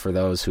recommend it for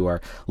those who are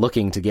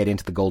looking to get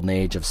into the golden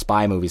age of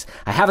spy movies.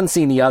 I haven't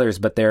seen the others,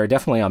 but they're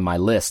definitely on my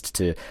list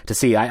to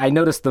see. I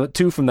noticed the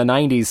two from the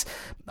 90s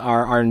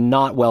are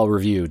not well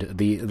reviewed.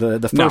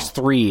 The first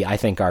three, I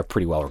think, are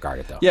pretty well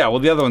regarded, though. Yeah, well,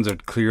 the other ones are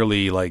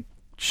clearly,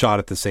 shot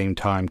at the same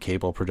time,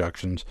 cable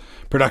productions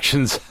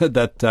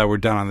that were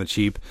done on the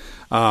cheap.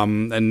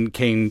 And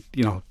Caine,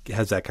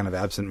 has that kind of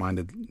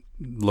absent-minded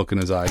look in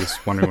his eye,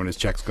 just wondering when his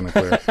check's going to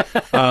clear.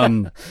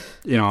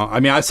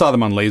 I saw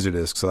them on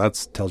Laserdisc, so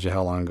that tells you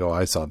how long ago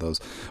I saw those.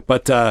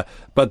 But the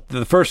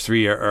first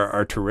three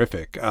are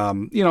terrific.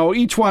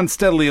 Each one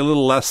steadily a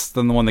little less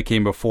than the one that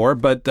came before,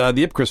 but The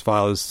Ipcress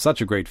File is such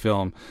a great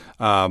film.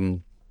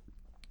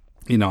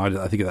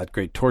 I think of that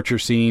great torture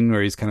scene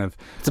where he's kind of...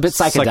 It's a bit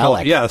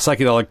psychedelic. A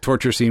psychedelic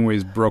torture scene where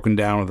he's broken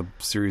down with a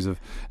series of...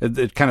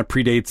 It kind of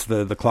predates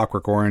the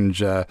Clockwork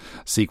Orange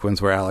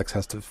sequence where Alex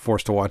has to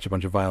forced to watch a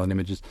bunch of violent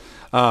images.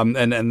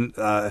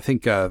 I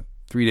think 3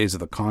 Days of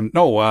the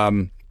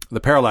The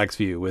Parallax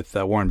View with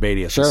Warren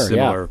Beatty. It's a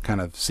similar kind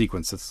of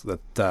sequence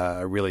that I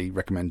really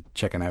recommend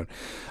checking out.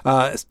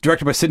 It's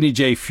directed by Sidney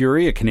J.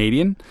 Fury, a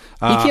Canadian.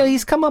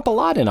 He's come up a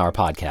lot in our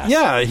podcast.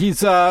 Yeah, he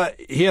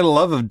had a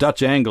love of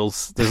Dutch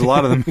angles. There's a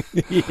lot of them.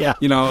 Yeah.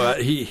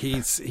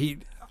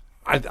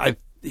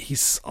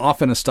 He's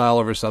often a style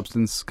over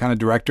substance kind of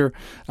director.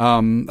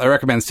 I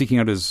recommend seeking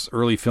out his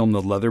early film,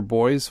 The Leather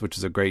Boys, which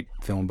is a great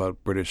film about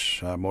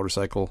British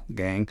motorcycle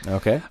gang.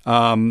 Okay.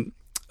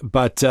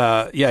 But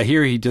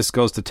here he just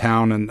goes to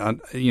town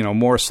and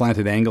more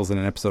slanted angles than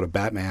an episode of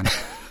Batman,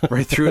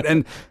 right through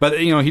it. But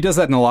he does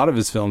that in a lot of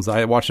his films.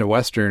 I watched a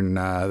Western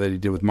that he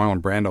did with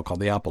Marlon Brando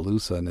called The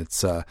Appaloosa, and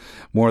it's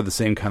more of the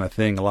same kind of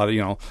thing. A lot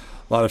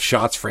of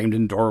shots framed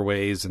in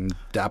doorways and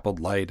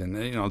dappled light, and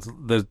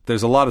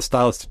there's a lot of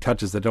stylistic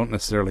touches that don't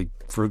necessarily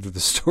further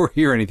the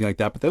story or anything like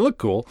that, but they look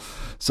cool.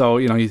 So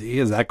he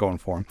has that going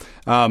for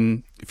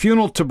him.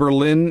 Funeral in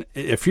Berlin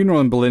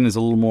is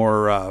a little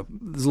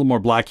more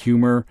black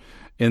humor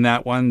in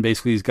that one.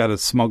 Basically, he's got to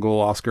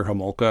smuggle Oscar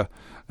Homolka,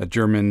 a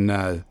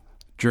German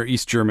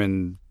East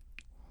German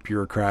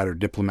bureaucrat or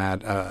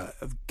diplomat,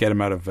 get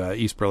him out of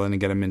East Berlin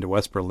and get him into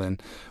West Berlin.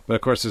 But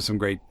of course, there's some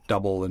great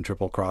double and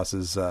triple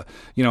crosses. I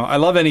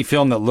love any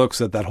film that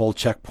looks at that whole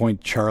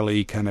Checkpoint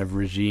Charlie kind of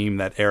regime,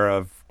 that era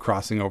of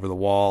crossing over the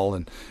wall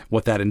and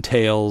what that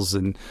entails,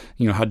 and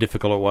how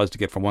difficult it was to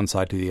get from one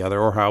side to the other,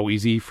 or how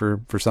easy for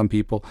some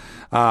people.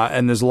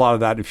 And there's a lot of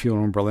that in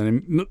Funeral in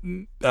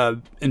Berlin. And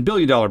 $1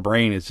 Billion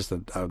Brain is just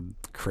a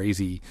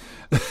crazy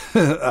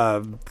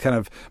kind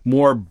of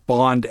more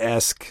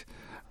Bond-esque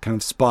kind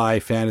of spy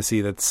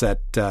fantasy that's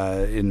set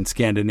in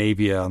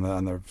Scandinavia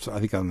on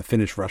the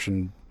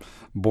Finnish-Russian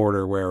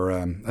border, where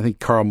I think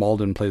Carl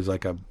Malden plays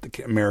like a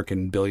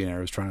American billionaire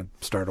who's trying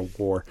to start a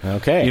war.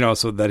 Okay,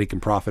 so that he can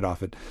profit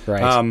off it.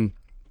 Right.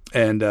 The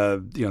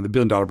 $1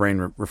 Billion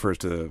Brain refers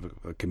to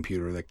a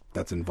computer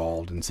that's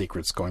involved in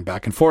secrets going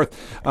back and forth.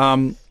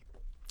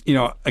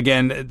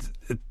 Again,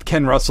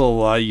 Ken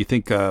Russell. You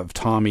think of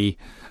Tommy.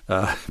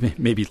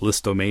 maybe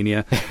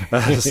Listomania,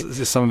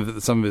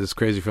 some of his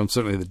crazy films,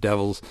 certainly The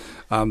Devils.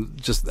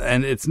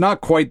 And it's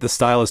not quite the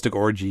stylistic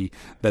orgy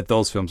that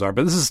those films are,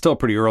 but this is still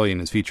pretty early in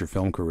his feature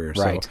film career.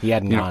 Right, so, he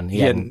hadn't gone. He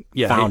hadn't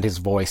found his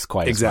voice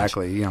quite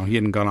exactly. as much. He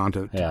hadn't gone on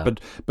to. Yeah.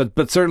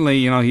 But certainly,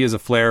 he has a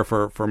flair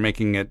for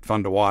making it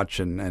fun to watch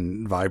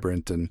and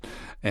vibrant, and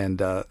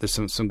there's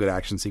some good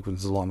action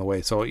sequences along the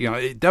way. So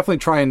definitely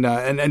try and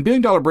 $1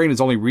 Billion Brain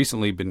has only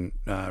recently been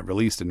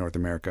released in North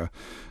America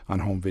on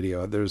home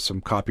video. There's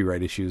some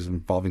copyright issues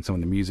involving some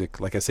of the music.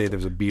 Like I say,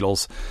 there's a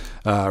Beatles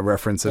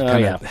reference that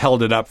kind of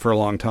held it up for a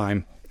long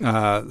time.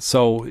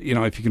 So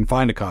if you can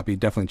find a copy,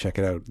 definitely check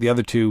it out. The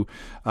other two,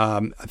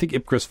 I think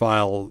Ipcris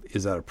File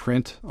is out of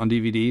print on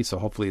DVD, so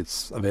hopefully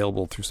it's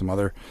available through some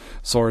other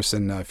source.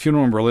 And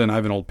Funeral in Berlin, I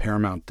have an old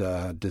Paramount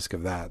disc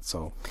of that,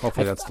 so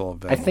hopefully that's still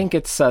available. I think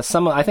it's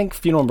I think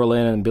Funeral in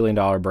Berlin and $1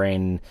 Billion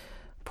Brain,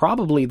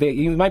 probably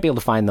you might be able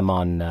to find them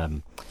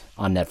on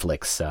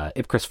Netflix.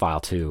 Ipcris File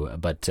too,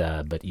 but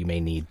you may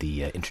need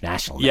the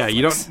international Netflix. Yeah,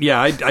 you don't.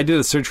 Yeah, I did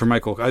a search for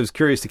Michael. I was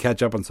curious to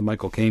catch up on some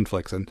Michael Caine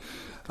flicks, and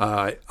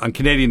on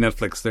Canadian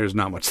Netflix, there's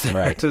not much there.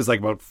 Right. There's like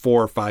about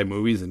 4 or 5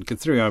 movies, and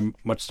considering how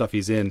much stuff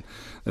he's in,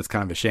 it's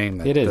kind of a shame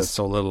that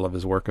so little of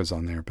his work is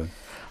on there.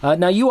 But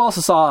now you also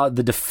saw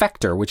The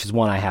Defector, which is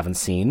one I haven't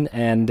seen,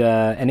 and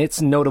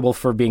it's notable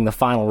for being the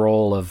final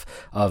role of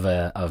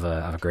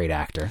a great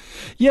actor.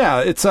 Yeah,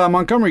 it's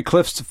Montgomery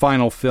Clift's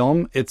final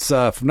film. It's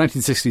from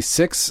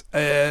 1966.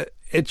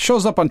 It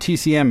shows up on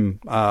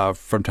TCM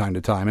from time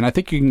to time, and I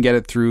think you can get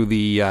it through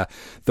the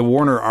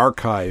Warner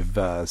Archive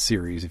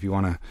series if you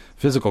want a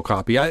physical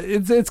copy.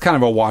 It's kind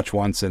of a watch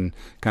once and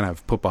kind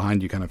of put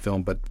behind you kind of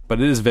film, but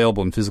it is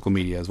available in physical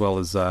media as well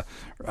as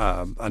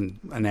an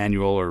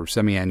annual or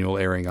semi-annual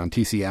airing on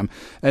TCM.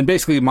 And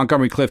basically,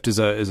 Montgomery Clift is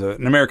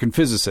an American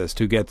physicist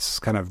who gets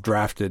kind of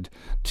drafted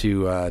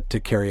to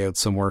carry out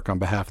some work on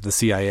behalf of the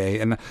CIA.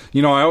 And I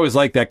always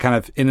like that kind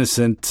of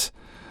innocent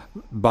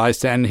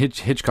bystander.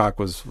 Hitchcock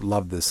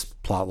loved this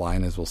plot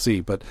line, as we'll see,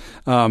 but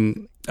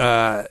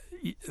where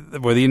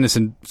the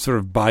innocent sort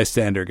of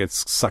bystander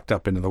gets sucked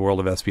up into the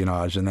world of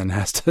espionage and then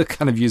has to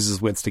kind of use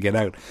his wits to get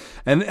out.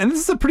 And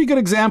this is a pretty good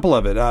example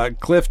of it.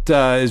 Clift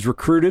is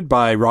recruited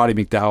by Roddy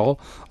McDowall,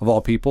 of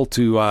all people,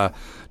 to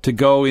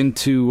go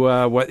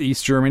into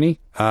East Germany,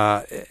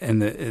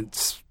 and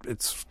it's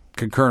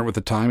concurrent with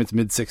the time. It's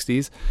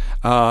mid-60s,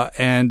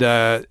 and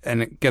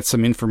it gets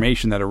some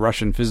information that a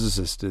Russian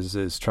physicist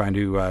is trying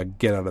to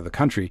get out of the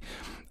country.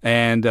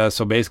 And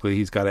so basically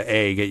he's got to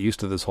get used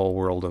to this whole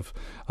world of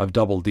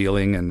double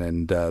dealing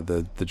and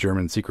the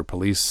German secret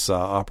police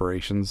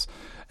operations,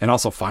 and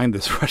also find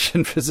this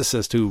Russian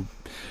physicist who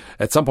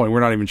at some point we're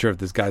not even sure if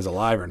this guy's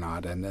alive or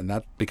not, and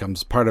that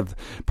becomes part of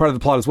the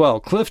plot as well.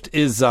 Clift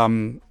is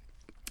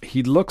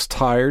he looks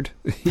tired.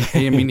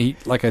 I mean, he,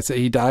 like I said,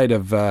 he died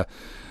of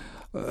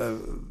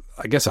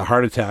I guess a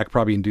heart attack,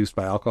 probably induced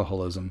by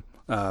alcoholism,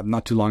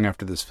 not too long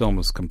after this film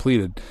was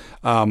completed.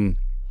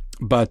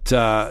 But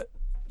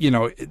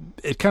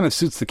it kind of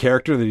suits the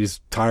character that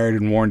he's tired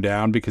and worn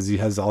down, because he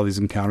has all these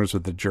encounters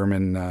with the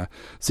German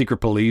secret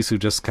police who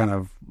just kind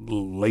of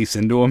lace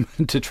into him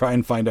to try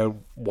and find out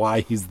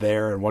why he's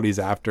there and what he's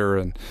after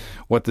and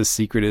what this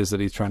secret is that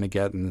he's trying to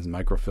get in his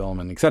microfilm,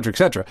 and et cetera, et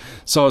cetera.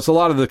 So it's a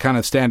lot of the kind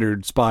of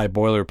standard spy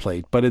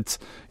boilerplate, but it's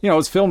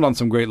filmed on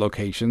some great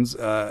locations.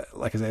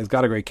 Like I say, it's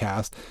got a great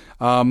cast.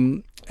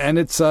 And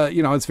it's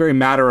it's very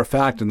matter of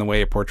fact in the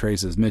way it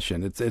portrays his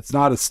mission. It's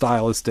not a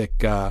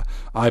stylistic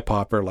eye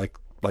popper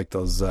like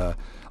those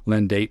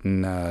Len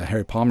Deighton,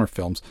 Harry Palmer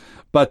films,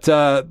 but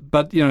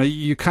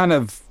you kind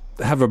of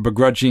have a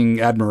begrudging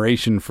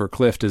admiration for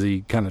Clift as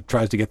he kind of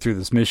tries to get through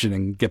this mission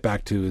and get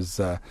back to his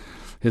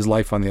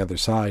life on the other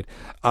side.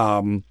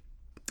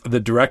 The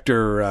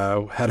director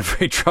had a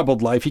very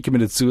troubled life. He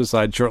committed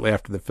suicide shortly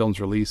after the film's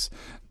release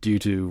due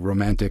to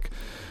romantic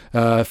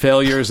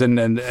failures and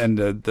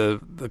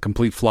the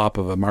complete flop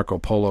of a Marco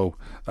Polo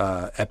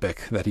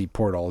epic that he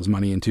poured all his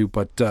money into.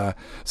 But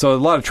so a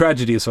lot of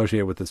tragedy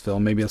associated with this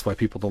film. Maybe that's why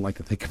people don't like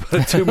to think about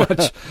it too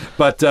much.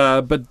 But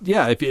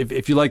yeah,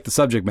 if you like the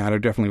subject matter,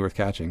 definitely worth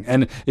catching.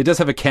 And it does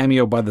have a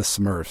cameo by the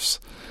Smurfs.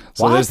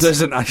 So what?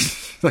 there's I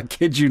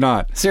kid you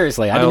not.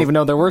 Seriously, I didn't even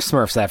know there were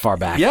Smurfs that far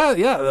back. Yeah.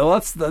 Well,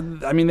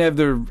 they have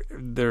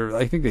their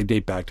I think they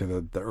date back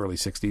to the early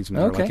 60s when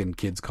they were like in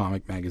kids'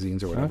 comic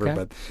magazines or whatever.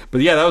 Okay.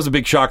 But yeah, that was a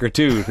big shocker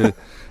too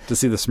to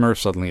see the Smurfs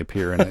suddenly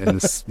appear in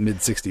this mid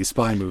 60s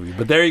spy movie.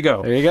 But there you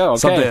go. There you go.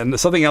 Okay.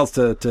 Something else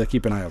to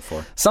keep an eye out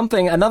for.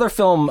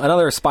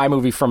 Another spy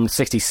movie from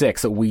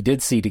 '66 that we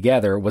did see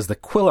together was the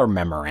Quiller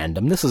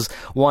Memorandum. This is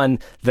one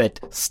that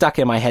stuck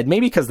in my head,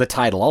 maybe because the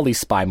title. All these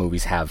spy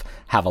movies have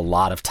a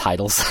lot of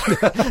titles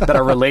that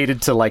are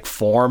related to like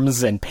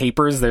forms and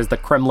papers. There's the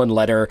Kremlin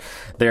letter.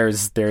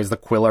 There's the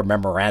Quiller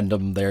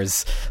Memorandum.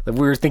 We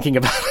were thinking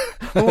about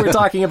when we were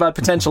talking about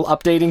potential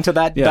updating to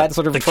that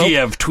sort of the trope.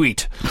 Kiev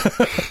tweet.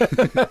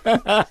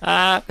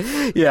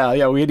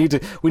 Yeah, we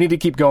need to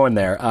keep going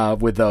there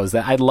with those.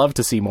 I'd love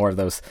to see more of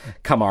those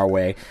come our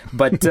way.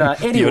 But The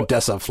anyway,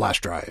 Odessa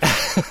flash drive.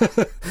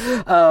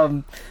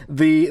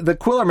 the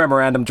Quiller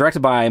Memorandum,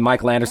 directed by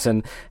Michael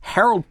Anderson,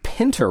 Harold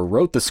Pinter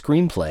wrote the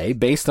screenplay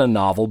based on a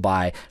novel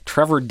by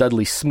Trevor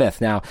Dudley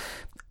Smith. Now,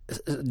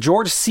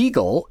 George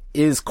Segal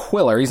is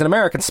Quiller. He's an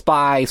American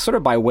spy, sort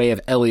of by way of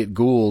Elliot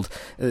Gould,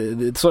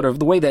 sort of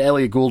the way that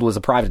Elliot Gould was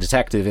a private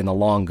detective in The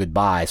Long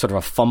Goodbye, sort of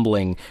a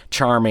fumbling,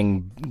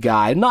 charming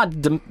guy, not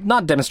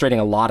demonstrating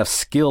a lot of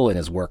skill in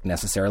his work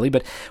necessarily,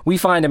 but we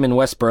find him in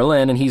West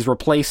Berlin, and he's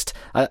replaced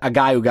a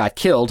guy who got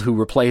killed, who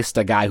replaced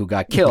a guy who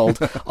got killed,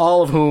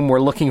 all of whom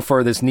were looking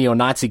for this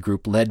neo-Nazi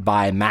group led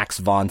by Max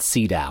von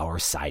Sydow,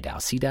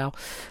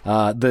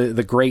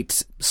 the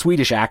great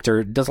Swedish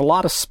actor, does a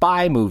lot of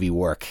spy movie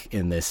work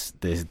in this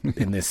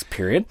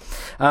period.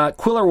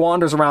 Quiller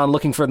wanders around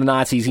looking for the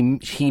Nazis.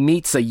 He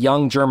meets a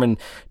young German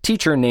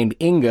teacher named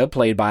Inga,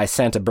 played by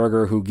Santa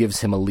Berger, who gives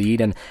him a lead,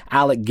 and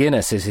Alec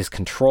Guinness is his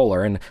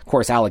controller. And of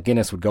course, Alec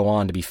Guinness would go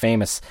on to be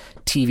famous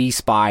TV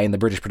spy in the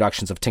British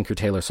productions of Tinker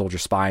Tailor Soldier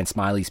Spy and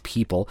Smiley's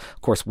People.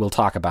 Of course, we'll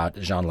talk about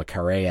Jean le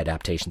Carré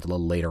adaptations a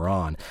little later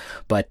on.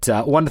 But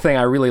one thing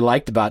I really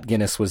liked about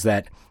Guinness was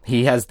that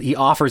he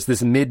offers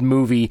this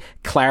mid-movie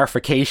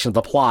clarification of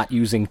the plot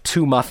using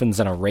 2 muffins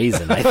and a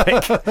raisin, I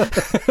think.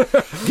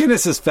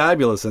 Guinness is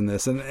fabulous in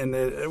this,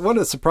 and what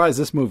a surprise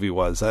this movie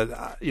was.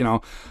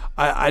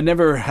 I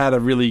never had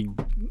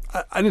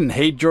I didn't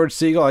hate George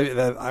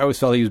Segal. I always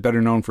felt he was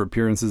better known for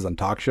appearances on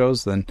talk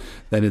shows than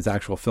his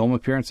actual film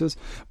appearances.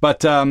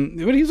 But he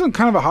was on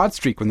kind of a hot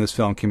streak when this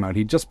film came out.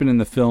 He'd just been in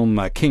the film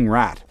King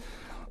Rat,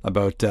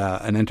 about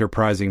an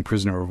enterprising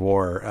prisoner of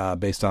war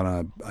based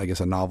on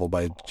a novel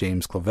by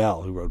James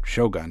Clavell, who wrote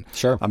Shogun,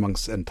 sure,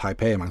 and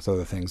Taipei, amongst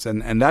other things.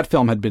 And that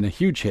film had been a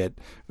huge hit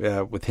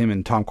with him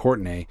and Tom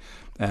Courtenay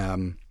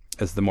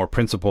as the more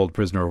principled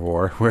prisoner of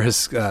war,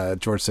 whereas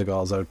George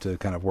Segal's out to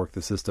kind of work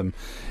the system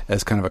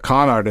as kind of a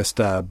con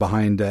artist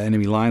behind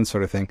enemy lines,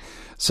 sort of thing.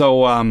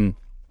 So,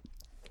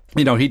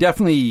 he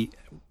definitely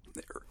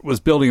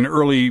was building an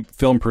early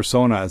film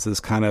persona as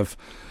this kind of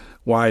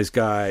wise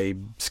guy,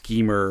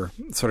 schemer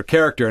sort of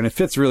character, and it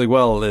fits really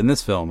well in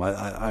this film.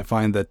 I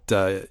find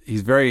that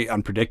he's very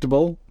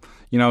unpredictable.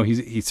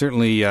 He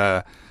certainly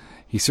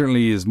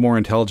is more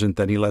intelligent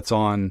than he lets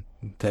on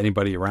to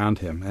anybody around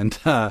him, and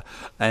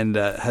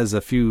has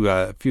a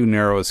few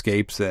narrow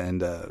escapes,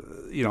 and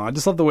I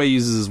just love the way he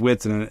uses his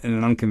wits in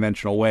an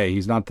unconventional way.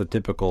 He's not the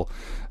typical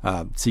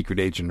secret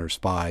agent or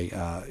spy,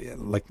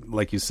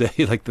 like you say,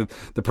 like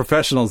the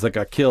professionals that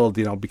got killed.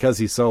 Because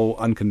he's so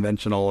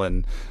unconventional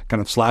and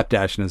kind of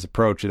slapdash in his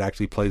approach, it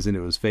actually plays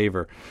into his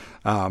favor.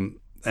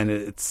 And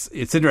it's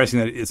interesting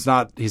that it's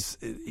not it's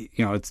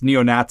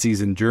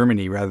neo-Nazis in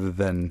Germany rather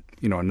than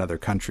another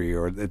country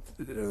or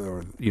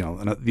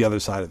the other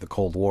side of the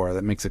Cold War.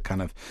 That makes it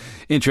kind of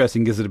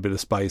interesting, gives it a bit of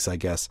spice, I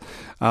guess.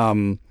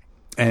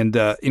 And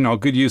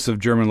good use of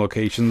German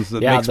locations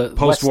that makes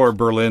post-war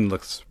Berlin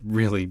looks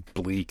really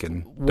bleak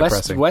and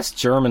depressing. West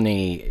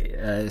Germany,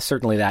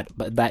 certainly that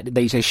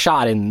they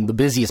shot in the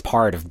busiest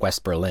part of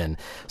West Berlin.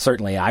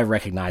 Certainly, I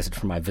recognize it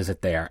from my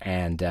visit there.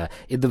 And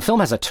the film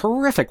has a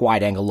terrific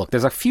wide-angle look.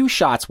 There's a few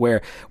shots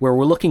where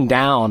we're looking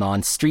down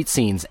on street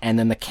scenes, and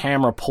then the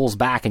camera pulls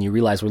back, and you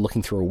realize we're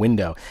looking through a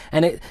window.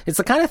 And it's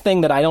the kind of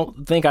thing that I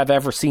don't think I've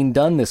ever seen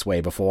done this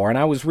way before. And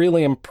I was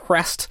really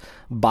impressed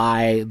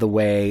by the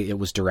way it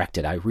was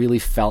directed. I really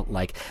felt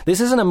like this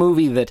isn't a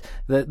movie that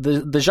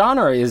the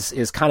genre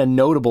is kind of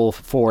notable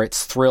for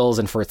its thrills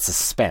and for its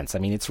suspense. I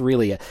mean, it's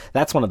really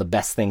that's one of the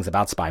best things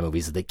about spy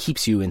movies, that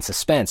keeps you in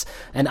suspense.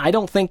 And I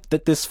don't think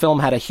that this film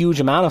had a huge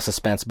amount of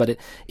suspense, but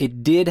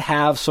it did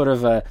have sort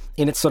of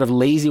in its sort of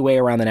lazy way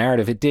around the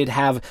narrative, it did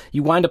have,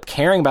 you wind up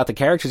caring about the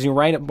characters. You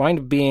wind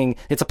up being,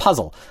 it's a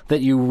puzzle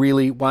that you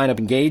really wind up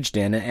engaged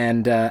in.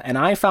 And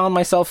I found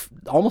myself,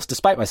 almost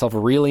despite myself,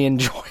 really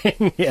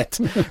enjoying it.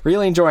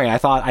 Really enjoying it. I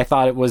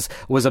thought it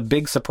was a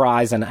big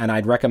surprise, and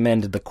I'd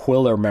recommend the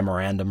Quiller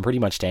Memorandum pretty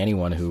much to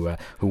anyone who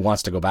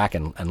wants to go back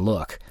and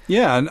look.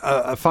 Yeah, and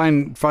a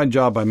fine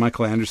job by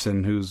Michael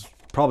Anderson, who's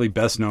probably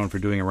best known for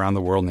doing Around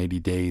the World in 80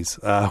 Days,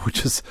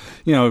 which is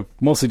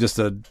mostly just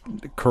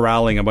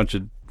corralling a bunch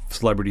of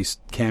celebrity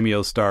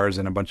cameo stars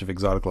in a bunch of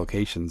exotic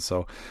locations.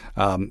 So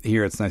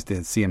here it's nice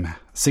to see him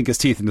sink his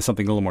teeth into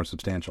something a little more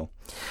substantial.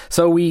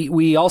 So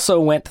we also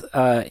went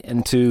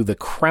into The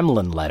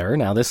Kremlin Letter.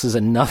 Now, this is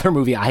another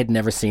movie I had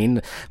never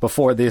seen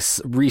before this,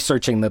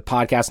 researching the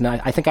podcast. And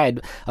I think I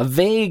had a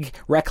vague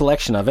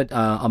recollection of it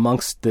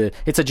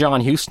it's a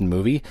John Huston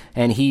movie,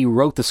 and he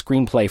wrote the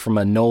screenplay from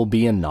a Noel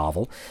Bean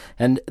novel.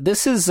 And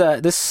this is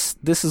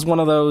one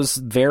of those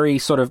very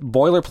sort of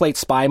boilerplate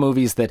spy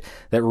movies that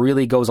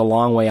really goes a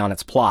long way on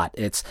its plot.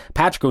 It's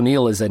Patrick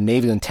O'Neill is a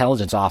naval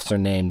intelligence officer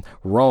named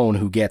Roan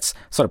who gets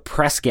sort of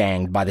press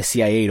ganged by the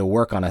CIA to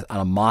work on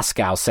a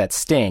Moscow set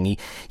sting.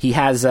 He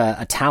has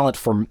a talent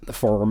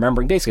for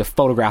remembering, basically a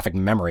photographic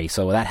memory,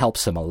 so that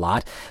helps him a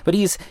lot. But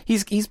he's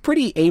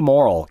pretty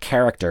amoral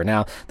character.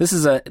 Now,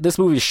 this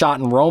movie is shot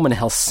in Rome and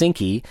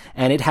Helsinki,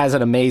 and it has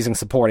an amazing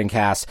supporting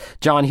cast.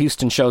 John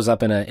Huston shows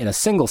up in a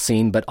single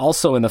scene, but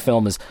also in the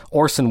film is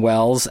Orson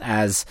Welles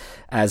as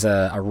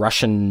a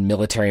Russian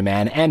military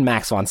man, and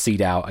Max von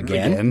Sydow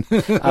again.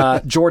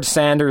 George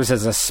Sanders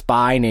as a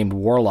spy named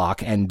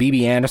Warlock, and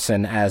B.B.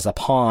 Anderson as a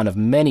pawn of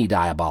many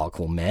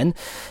diabolical men.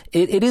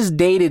 It is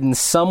dated in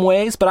some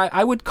ways, but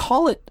I would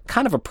call it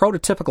kind of a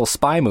prototypical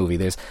spy movie.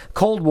 There's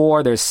Cold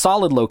War, there's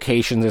solid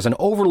locations, there's an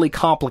overly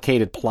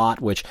complicated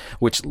plot, which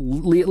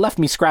left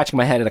me scratching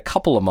my head at a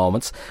couple of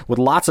moments, with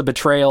lots of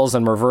betrayals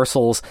and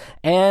reversals,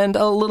 and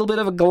a little bit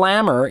of a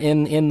glamour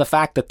in the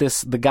fact that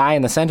the guy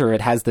in the center of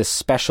it has this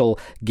special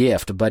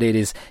gift, but it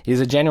is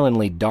a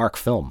genuinely dark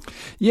film.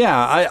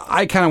 Yeah,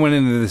 I kind of went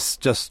into this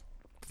just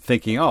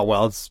thinking, oh,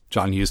 well, it's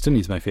John Huston.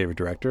 He's my favorite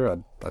director. I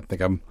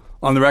think I'm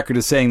on the record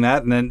as saying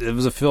that. And then it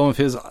was a film of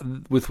his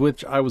with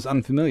which I was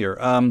unfamiliar.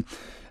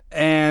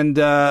 And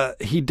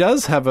he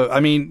does have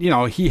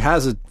he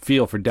has a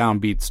feel for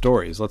downbeat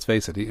stories. Let's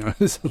face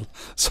it.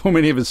 So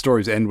many of his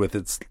stories end with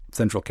its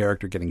central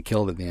character getting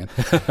killed at the end.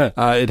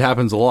 It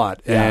happens a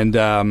lot. Yeah.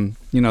 And,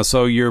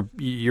 so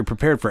you're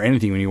prepared for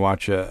anything when you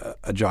watch a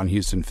John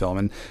Huston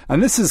film.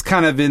 And this is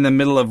kind of in the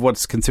middle of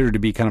what's considered to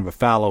be kind of a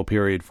fallow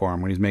period for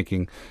him when he's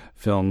making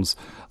films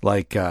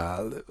like,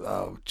 there's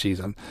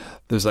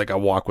like A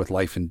Walk with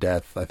Life and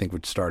Death, I think,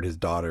 which starred his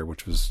daughter,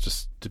 which was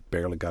just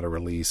barely got a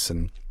release.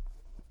 And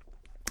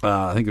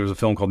I think there was a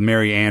film called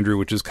Mary Andrew,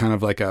 which is kind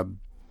of like a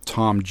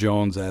Tom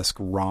Jones-esque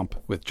romp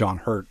with John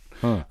Hurt.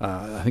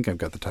 I think I've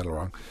got the title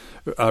wrong,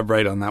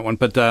 right on that one.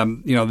 But,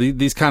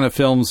 these kind of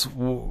films,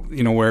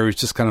 where he was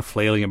just kind of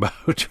flailing about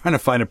trying to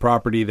find a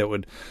property that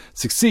would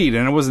succeed.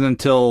 And it wasn't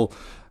until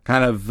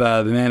kind of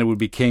The Man Who Would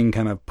Be King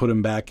kind of put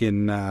him back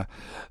in the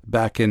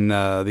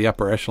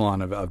upper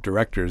echelon of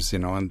directors,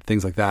 and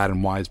things like that,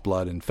 and Wise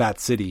Blood and Fat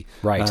City.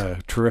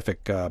 Right.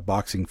 Terrific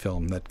boxing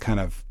film that kind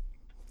of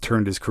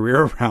turned his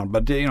career around.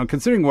 But,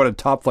 considering what a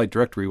top-flight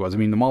director he was,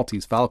 the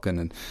Maltese Falcon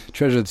and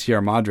Treasure of the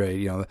Sierra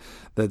Madre,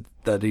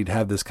 that he'd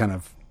have this kind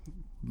of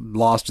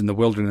lost in the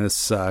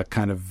wilderness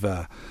kind of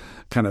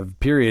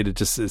period, it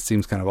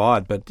seems kind of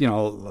odd. But,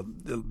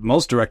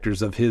 most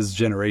directors of his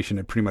generation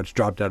had pretty much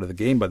dropped out of the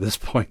game by this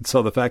point.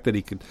 So the fact that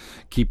he could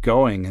keep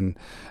going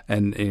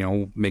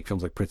and make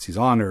films like Prizzi's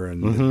Honor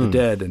and The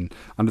Dead and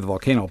Under the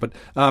Volcano. But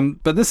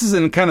this is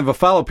in kind of a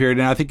fallow period.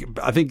 And I think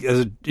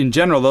in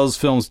general, those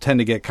films tend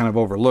to get kind of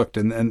overlooked.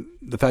 And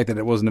the fact that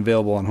it wasn't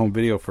available on home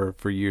video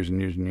for years and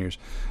years and years,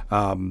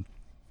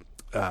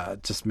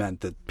 just meant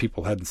that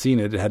people hadn't seen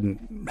it. It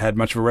hadn't had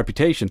much of a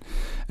reputation,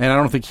 and I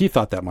don't think he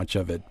thought that much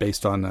of it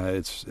based on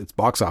its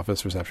box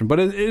office reception. But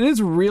it is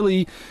a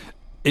really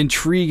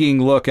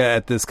intriguing look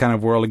at this kind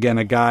of world. Again,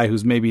 a guy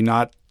who's maybe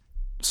not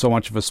so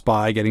much of a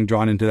spy getting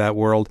drawn into that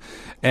world,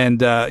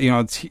 and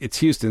it's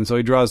Huston, so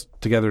he draws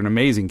together an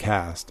amazing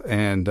cast,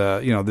 and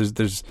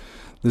there's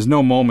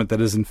no moment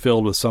that isn't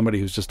filled with somebody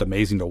who's just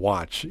amazing to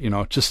watch.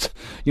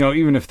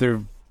 Even if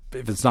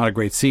it's not a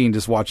great scene,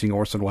 just watching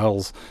Orson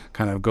Welles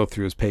kind of go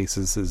through his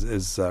paces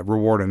is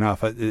reward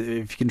enough.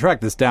 If you can track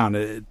this down,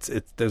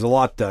 there's a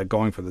lot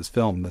going for this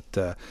film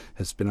that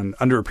has been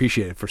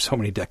underappreciated for so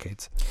many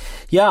decades.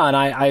 Yeah, and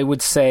I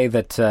would say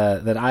that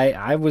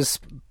I was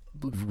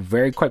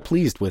quite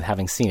pleased with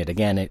having seen it.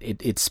 Again,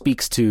 it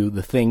speaks to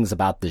the things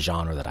about the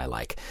genre that I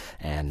like,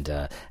 and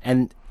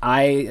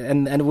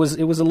it was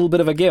a little bit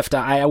of a gift.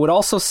 I would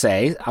also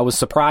say I was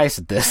surprised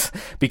at this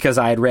because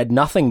I had read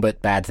nothing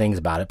but bad things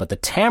about it. But The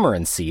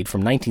Tamarind Seed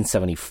from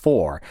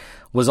 1974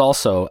 was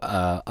also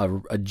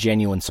a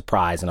genuine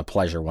surprise and a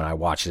pleasure when I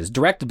watched it. It's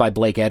directed by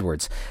Blake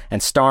Edwards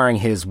and starring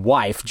his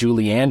wife,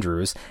 Julie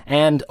Andrews,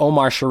 and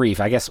Omar Sharif.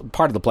 I guess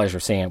part of the pleasure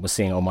of seeing it was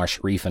seeing Omar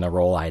Sharif in a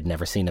role I had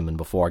never seen him in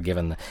before,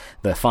 given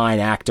the fine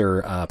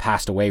actor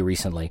passed away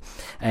recently.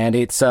 And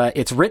it's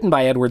written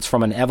by Edwards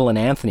from an Evelyn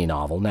Anthony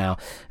novel. Now,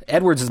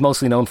 Edwards is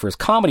mostly known for his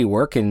comedy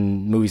work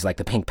in movies like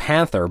The Pink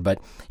Panther, but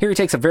here he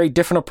takes a very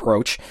different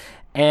approach.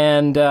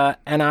 And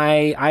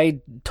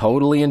I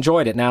totally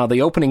enjoyed it. Now,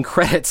 the opening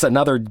credits,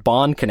 another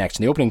Bond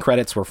connection. The opening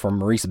credits were from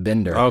Maurice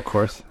Binder. Oh, of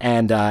course.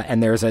 And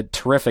there's a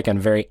terrific and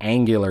very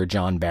angular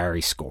John Barry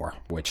score,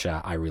 which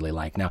I really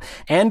like. Now,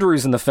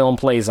 Andrews in the film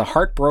plays a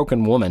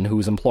heartbroken woman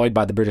who's employed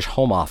by the British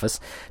Home Office.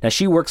 Now,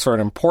 she works for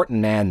an important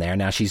man there.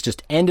 Now, she's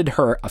just ended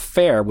her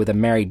affair with a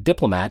married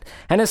diplomat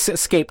and has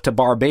escaped to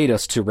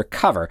Barbados to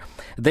recover.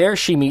 There,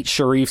 she meets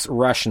Sharif's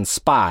Russian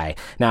spy.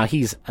 Now,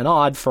 he's an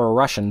odd for a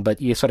Russian, but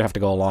you sort of have to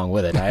go along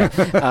with it.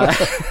 Well,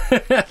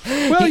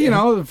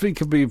 if he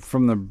could be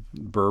from the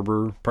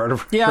Berber part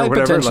of or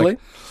whatever, potentially.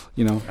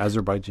 like,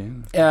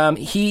 Azerbaijan.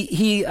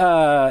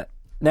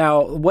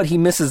 Now, what he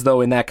misses,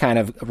 though, in that kind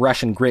of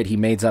Russian grit, he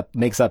makes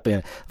up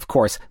in, of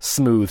course,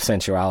 smooth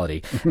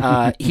sensuality.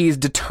 He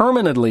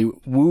determinedly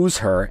woos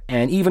her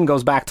and even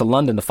goes back to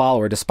London to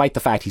follow her, despite the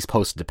fact he's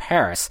posted to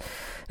Paris.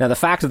 Now, the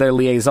fact of their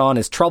liaison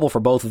is trouble for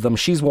both of them.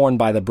 She's warned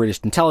by the British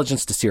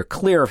intelligence to steer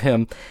clear of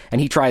him,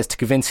 and he tries to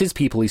convince his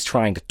people he's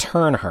trying to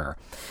turn her.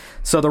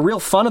 So the real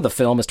fun of the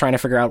film is trying to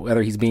figure out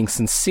whether he's being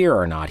sincere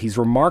or not. He's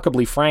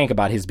remarkably frank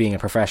about his being a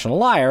professional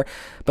liar,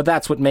 but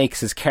that's what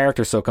makes his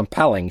character so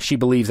compelling. She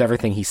believes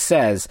everything he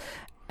says,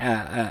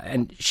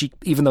 and she,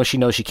 even though she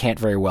knows she can't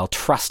very well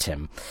trust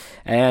him.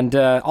 And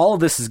all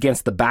of this is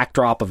against the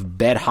backdrop of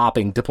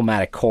bed-hopping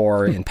diplomatic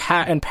corps in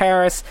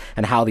Paris,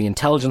 and how the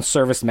intelligence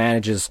service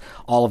manages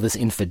all of this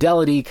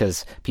infidelity,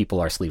 because people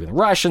are sleeping with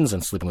Russians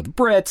and sleeping with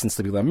Brits and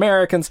sleeping with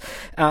Americans.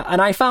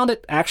 And I found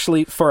it,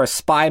 actually, for a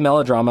spy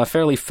melodrama, a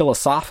fairly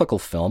philosophical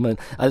film, and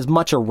as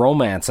much a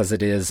romance as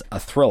it is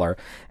a thriller.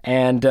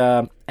 And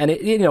it,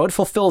 it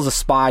fulfills the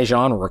spy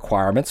genre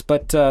requirements,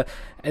 but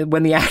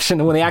when the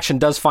action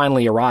does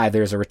finally arrive,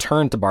 there's a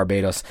return to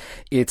Barbados.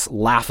 It's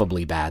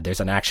laughably bad. There's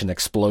an action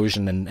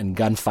explosion and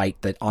gunfight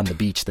that on the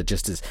beach that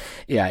just is,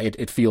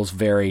 it feels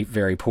very,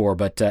 very poor.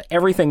 But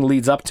everything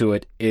leads up to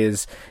it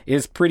is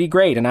pretty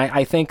great, and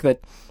I think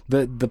that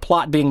the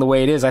plot being the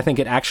way it is, I think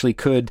it actually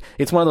could.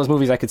 It's one of those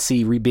movies I could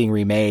see being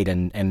remade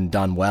and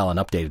done well and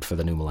updated for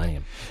the new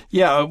millennium.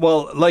 Yeah,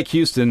 well, like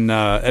Houston,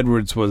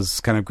 Edwards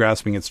was kind of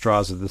grasping at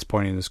straws at this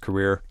point in his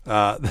career.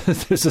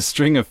 There's a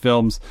string of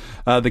films,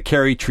 The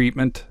Carey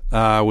Treatment,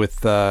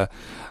 with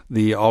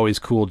the always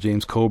cool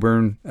James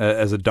Coburn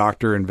as a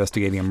doctor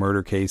investigating a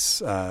murder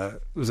case.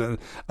 It was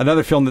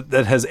another film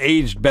that has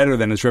aged better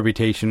than its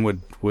reputation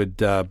would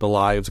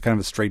belie. It was kind of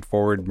a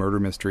straightforward murder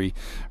mystery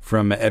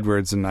from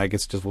Edwards, and I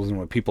guess it just wasn't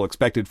what people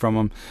expected from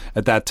him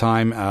at that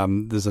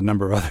time. There's a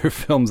number of other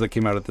films that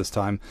came out at this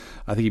time.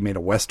 I think he made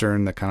a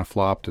Western that kind of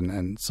flopped,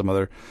 and some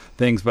other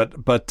things. But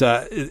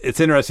it's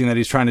interesting that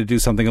he's trying to do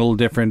something a little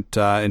different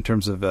in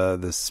terms of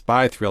the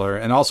spy thriller,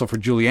 and also for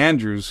Julie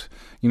Andrews,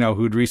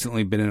 who'd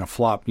recently been in a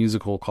flop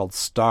musical called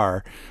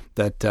Star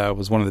that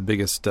was one of the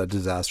biggest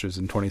disasters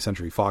in 20th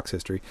Century Fox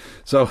history.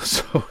 So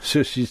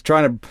she's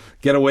trying to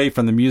get away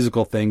from the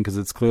musical thing, because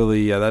it's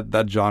clearly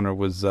that genre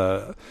was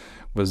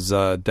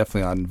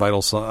definitely on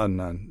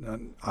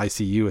on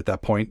ICU at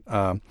that point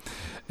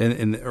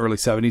in the early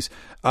 70s.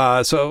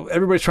 So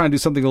everybody's trying to do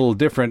something a little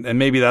different, and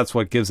maybe that's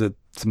what gives it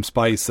some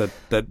spice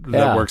that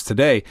works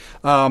today.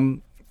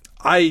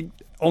 I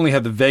only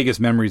have the vaguest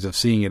memories of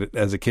seeing it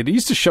as a kid. It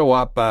used to show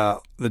up,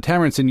 the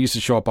Tamarind Sin used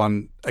to show up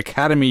on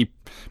Academy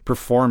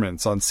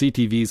Performance on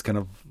CTV's kind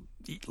of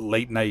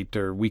late night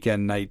or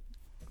weekend night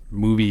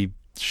movie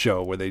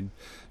show, where they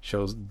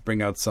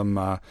bring out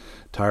some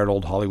tired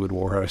old Hollywood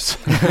warhorse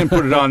and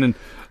put it on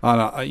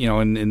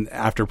in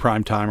after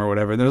prime time or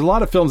whatever. And there's a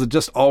lot of films that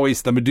just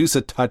always, the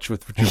Medusa Touch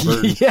with Richard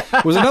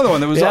Burton was another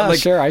one that was on,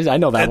 sure, I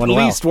know that one at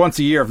least once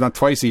a year, if not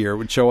twice a year, it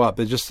would show up.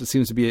 It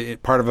seems to be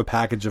part of a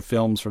package of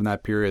films from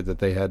that period that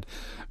they had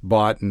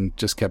bought and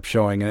just kept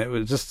showing, and it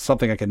was just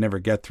something I could never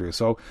get through.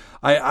 So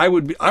I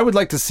would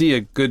like to see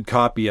a good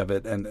copy of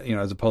it, and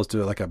as opposed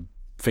to like a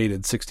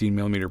faded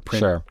 16mm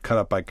print cut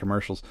up by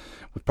commercials,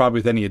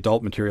 with any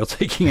adult material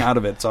taking out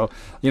of it. So,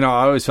 I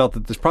always felt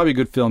that there's probably a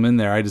good film in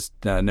there. I just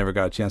never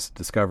got a chance to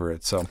discover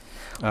it. So,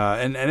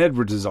 and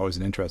Edwards is always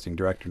an interesting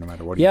director, no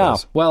matter what he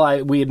does.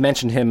 Well, we had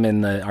mentioned him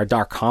in our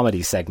dark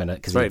comedy segment,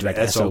 because he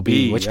directed SOB,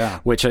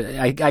 which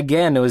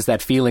again, it was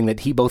that feeling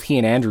that both he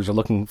and Andrews are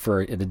looking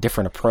for a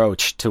different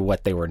approach to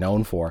what they were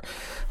known for.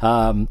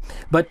 We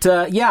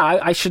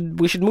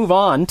should move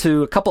on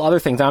to a couple other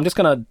things. Now, I'm just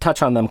going to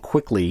touch on them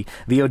quickly.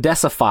 The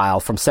Odessa File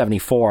from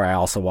 1974, I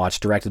also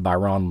watched, directed by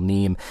Ron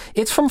Neame.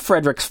 It's from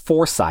Frederick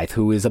Forsyth,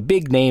 who is a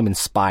big name in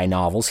spy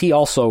novels. He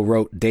also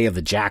wrote Day of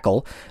the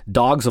Jackal,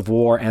 Dogs of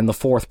War, and The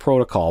Fourth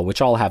Protocol,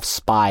 which all have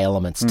spy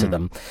elements to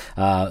them.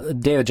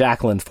 Day of the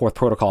Jackal and Fourth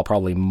Protocol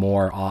probably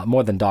more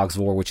than Dogs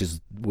of War, which is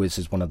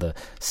one of the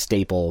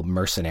staple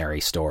mercenary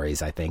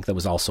stories, I think, that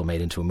was also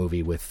made into a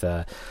movie with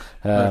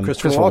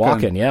Christopher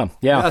Walken.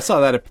 Yeah, I saw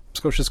that at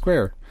Scotia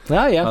Square.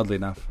 Oh, yeah. Oddly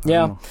enough.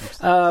 Yeah.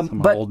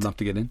 I'm old enough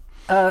to get in.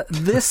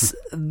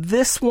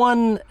 This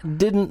one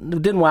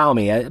didn't wow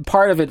me.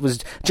 Part of it was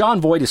John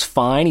Voight is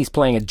fine. He's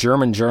playing a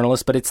German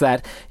journalist, but it's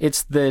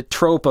the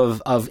trope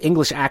of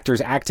English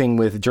actors acting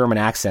with German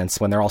accents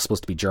when they're all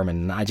supposed to be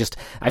German. And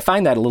I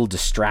find that a little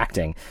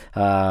distracting.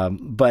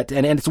 But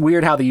it's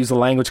weird how they use the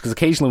language, because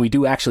occasionally we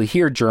do actually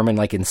hear German,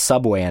 like in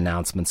subway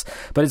announcements.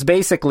 But it's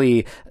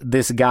basically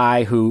this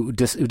guy who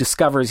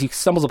discovers, he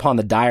stumbles upon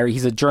the diary.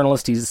 He's a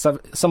journalist. He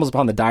stumbles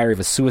upon the diary of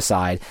a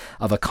suicide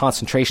of a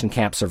concentration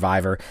camp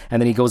survivor,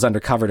 and then he goes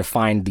undercover to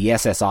find the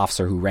SS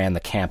officer who ran the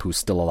camp, who's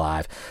still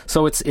alive.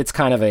 So it's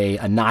kind of a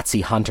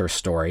Nazi hunter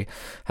story.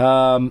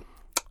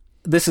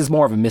 this is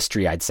more of a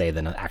mystery, I'd say,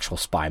 than an actual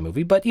spy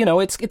movie. But,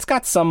 it's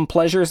got some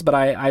pleasures, but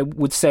I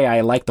would say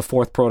I like The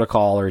Fourth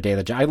Protocol or Day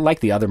of the I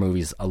like the other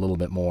movies a little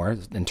bit more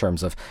in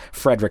terms of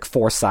Frederick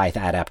Forsyth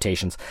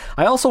adaptations.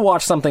 I also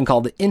watched something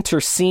called the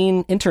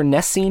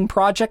Internecine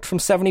Project from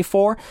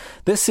 1974.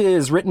 This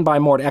is written by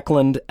Mort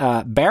Eklund.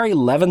 Barry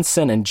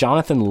Levinson and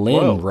Jonathan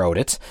Lynn wrote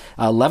it.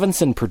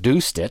 Levinson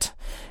produced it.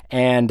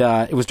 And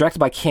it was directed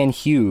by Ken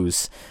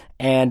Hughes.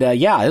 And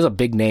there's a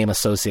big name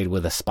associated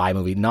with a spy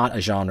movie, not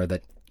a genre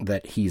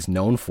that he's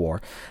known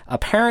for.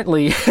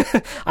 Apparently,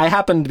 I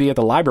happened to be at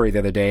the library the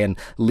other day, and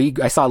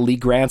I saw Lee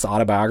Grant's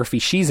autobiography.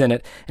 She's in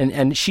it,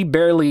 and she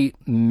barely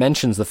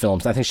mentions the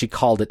films. I think she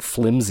called it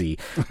flimsy,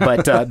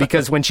 but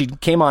because when she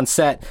came on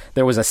set,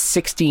 there was a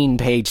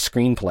 16-page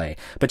screenplay.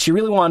 But she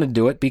really wanted to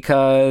do it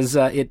because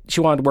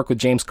she wanted to work with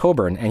James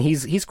Coburn, and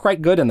he's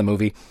quite good in the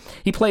movie.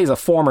 He plays a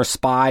former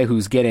spy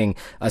who's getting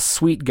a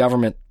sweet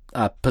government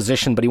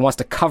position, but he wants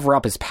to cover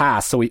up his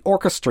past, so he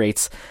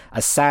orchestrates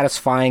a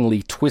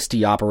satisfyingly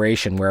twisty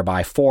operation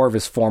whereby 4 of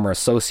his former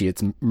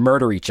associates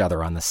murder each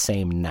other on the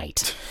same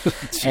night.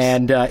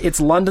 And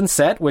it's London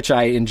set, which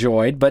I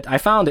enjoyed, but I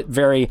found it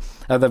very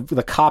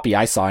the copy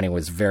I saw anyway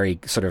was very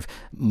sort of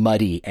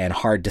muddy and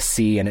hard to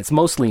see, and it's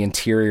mostly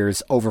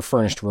interiors,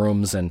 over-furnished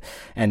rooms, and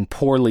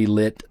poorly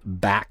lit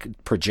back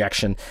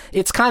projection.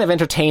 It's kind of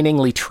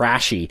entertainingly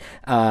trashy,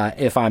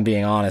 if I'm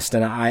being honest,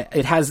 and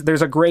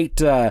there's a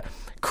great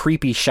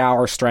creepy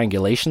shower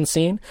strangulation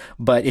scene,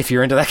 but if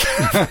you're into that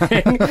kind of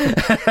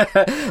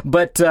thing.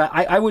 But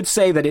I would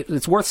say that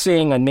it's worth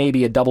seeing on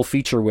maybe a double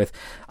feature with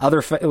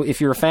if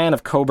you're a fan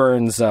of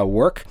Coburn's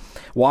work,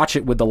 watch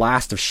it with The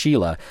Last of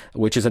Sheila,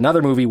 which is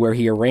another movie where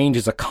he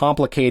arranges a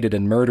complicated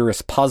and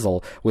murderous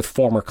puzzle with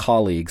former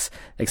colleagues,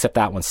 except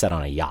that one's set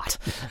on a yacht.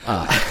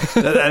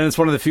 And it's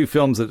one of the few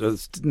films that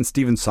didn't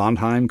Stephen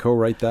Sondheim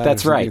co-write that?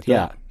 That's right,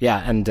 yeah.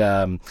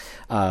 And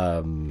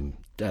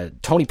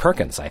Tony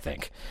Perkins, I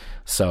think.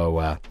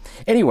 So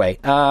anyway,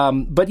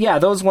 but yeah,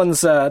 those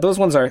ones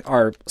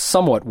are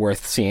somewhat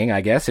worth seeing,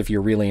 I guess, if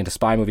you're really into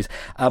spy movies.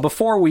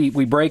 Before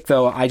we break,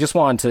 though, I just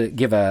wanted to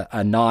give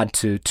a nod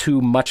to 2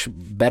 much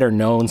better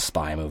known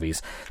spy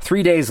movies: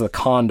 3 Days of the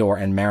Condor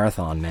and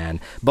Marathon Man,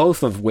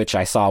 both of which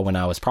I saw when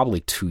I was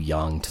probably too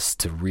young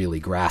to really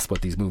grasp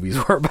what these movies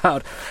were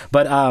about.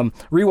 But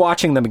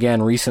rewatching them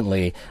again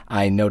recently,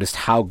 I noticed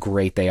how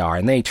great they are,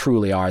 and they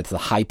truly are the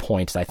high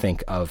points, I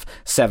think, of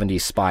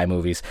 70s spy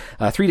movies.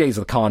 3 Days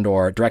of the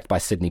Condor, directed by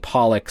Sidney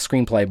Pollack,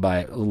 screenplay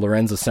by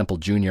Lorenzo Semple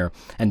Jr.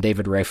 and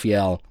David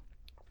Raphael.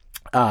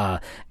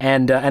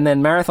 And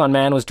then Marathon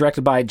Man was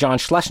directed by John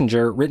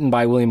Schlesinger, written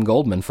by William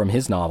Goldman from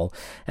his novel.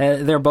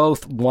 They're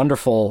both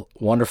wonderful,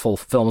 wonderful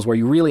films where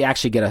you really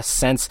actually get a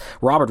sense.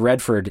 Robert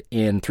Redford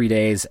in 3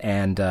 Days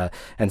and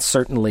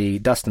certainly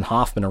Dustin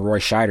Hoffman and Roy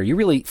Scheider. You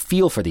really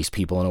feel for these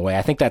people in a way.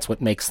 I think that's what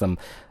makes them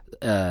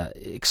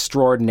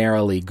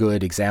extraordinarily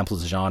good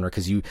examples of genre,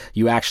 because you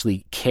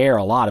actually care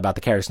a lot about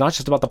the characters, not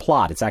just about the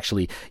plot. It's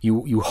actually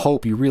you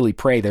hope, you really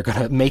pray they're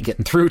going to make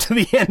it through to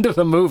the end of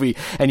the movie,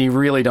 and you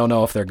really don't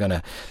know if they're going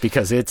to,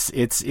 because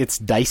it's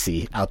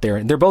dicey out there.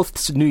 And they're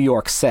both New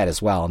York set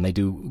as well, and they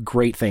do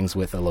great things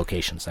with the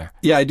locations there.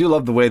 Yeah, I do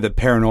love the way that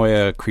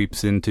paranoia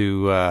creeps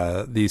into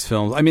these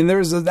films. I mean,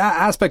 there's an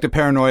aspect of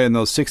paranoia in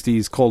those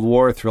 60s Cold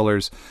War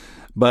thrillers,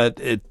 but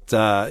it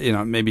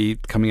maybe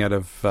coming out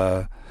of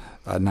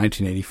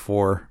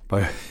 1984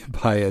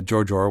 by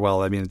George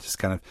Orwell. I mean, it just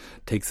kind of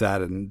takes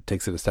that and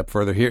takes it a step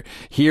further. Here,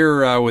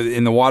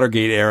 in the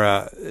Watergate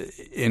era,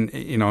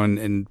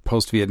 in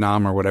post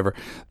Vietnam or whatever,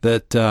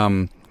 that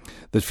the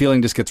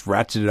feeling just gets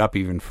ratcheted up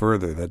even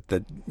further.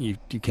 That you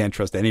can't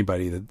trust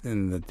anybody.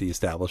 That the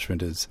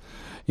establishment is,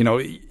 in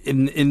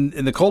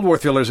the Cold War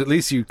thrillers, at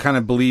least you kind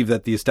of believe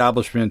that the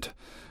establishment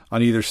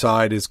on either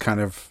side is kind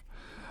of,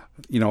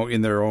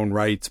 in their own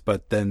rights,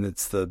 but then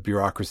it's the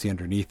bureaucracy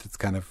underneath that's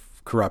kind of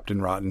corrupt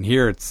and rotten.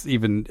 Here, it's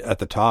even at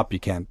the top, you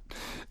can't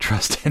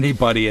trust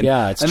anybody. And,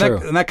 yeah, it's true.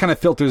 And that kind of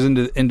filters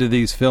into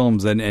these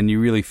films, and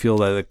you really feel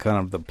that kind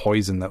of the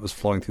poison that was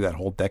flowing through that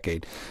whole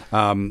decade.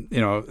 And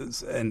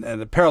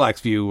the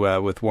Parallax View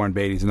with Warren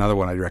Beatty is another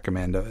one I'd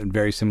recommend, in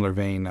very similar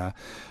vein.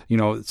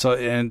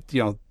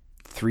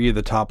 3 of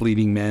the top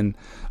leading men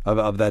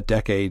of that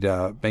decade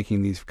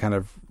making these kind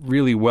of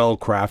really well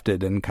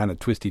crafted and kind of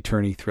twisty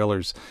turny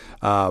thrillers.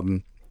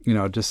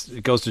 Just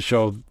it goes to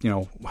show,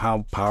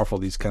 how powerful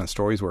these kind of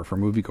stories were for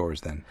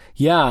moviegoers then.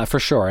 Yeah, for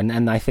sure.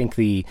 And I think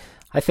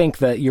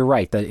that you're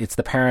right, that it's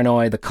the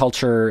paranoia, the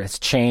culture has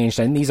changed,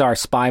 and these are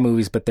spy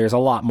movies, but there's a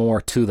lot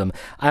more to them.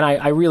 And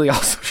I really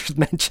also should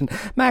mention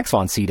Max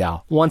von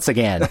Sydow once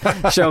again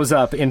shows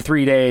up in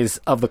 3 Days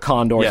of the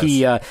Condor.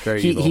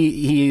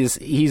 Yes,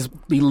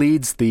 he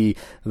leads the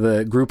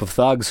group of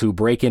thugs who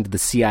break into the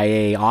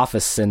CIA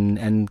office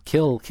and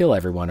kill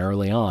everyone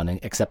early on,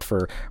 except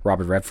for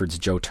Robert Redford's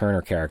Joe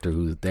Turner character,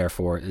 who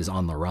therefore is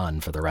on the run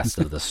for the rest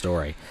of the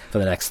story for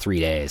the next 3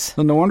 days.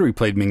 Well, no wonder he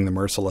played Ming the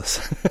Merciless.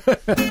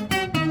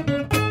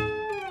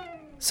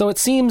 So it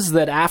seems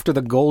that after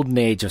the golden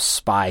age of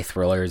spy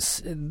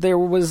thrillers, there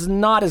was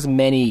not as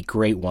many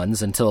great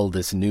ones until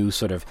this new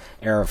sort of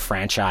era of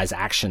franchise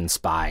action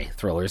spy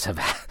thrillers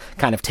have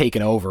kind of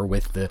taken over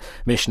with the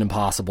Mission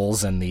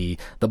Impossibles and the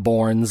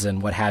Bournes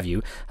and what have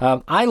you.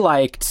 I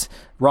liked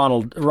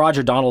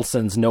Roger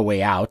Donaldson's No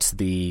Way Out,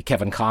 the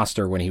Kevin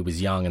Costner when he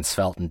was young and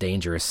svelte and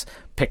dangerous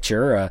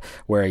picture,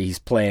 where he's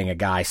playing a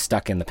guy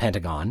stuck in the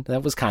Pentagon.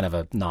 That was kind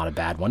of not a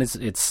bad one.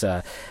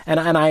 And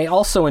I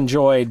also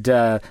enjoyed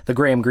the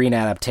Graham Greene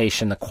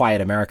adaptation, The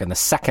Quiet American, the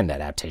second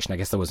adaptation. I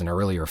guess there was an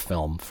earlier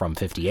film from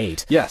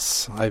 '58.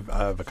 Yes, I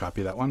have a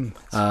copy of that one.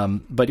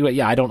 But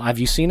yeah, I don't. Have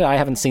you seen it? I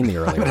haven't seen the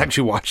earlier. I haven't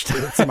actually watched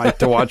it. It's in my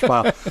to watch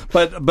pile.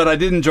 But I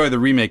did enjoy the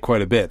remake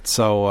quite a bit.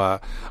 So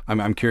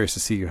I'm curious to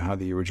see how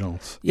the original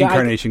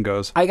incarnation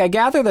goes. I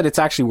gather that it's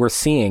actually worth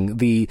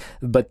seeing.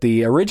 But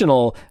the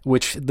original,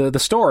 which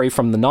the story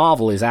from the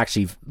novel is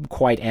actually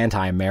quite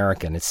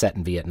anti-American. It's set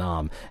in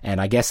Vietnam,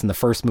 and I guess in the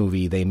first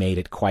movie they made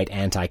it quite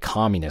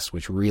anti-communist,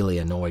 which really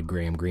annoyed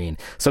Graham Greene.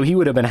 So he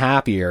would have been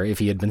happier if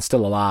he had been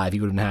still alive.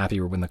 He would have been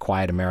happier when The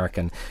Quiet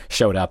American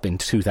showed up in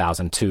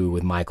 2002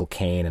 with Michael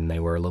Caine, and they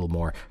were a little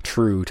more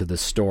true to the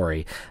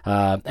story.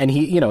 And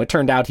he, it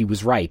turned out he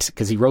was right,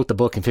 because he wrote the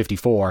book in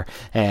 '54,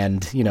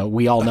 and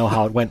we all know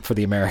how it went for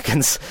the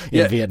Americans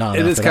in Vietnam.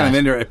 It is kind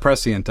of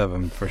prescient of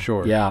him, for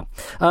sure. Yeah,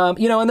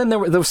 and then there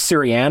was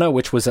Syriana,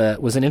 which was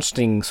an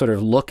interesting sort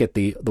of look at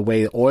the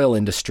way the oil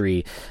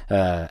industry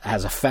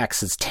has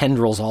effects, its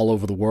tendrils all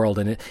over the world,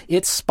 and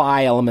its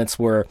spy elements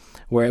were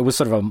where it was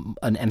sort of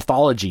an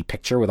anthology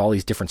picture with all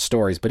these different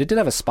stories, but it did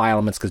have a spy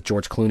elements because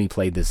George Clooney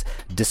played this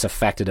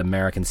disaffected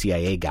American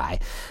CIA guy,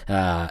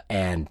 I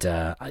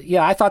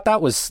thought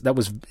that was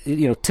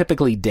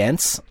typically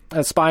dense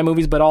spy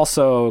movies, but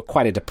also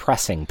quite a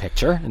depressing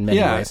picture in many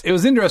ways. It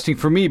was interesting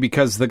for me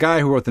because the guy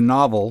who wrote the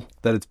novel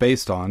that it's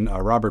based on,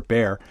 Robert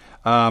Baer,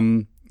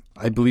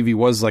 I believe he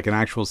was like an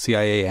actual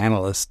CIA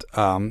analyst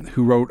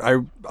who wrote. I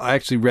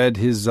actually read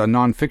his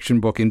nonfiction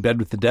book In Bed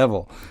with the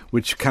Devil,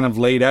 which kind of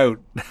laid out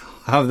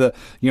how the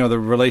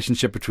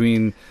relationship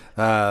between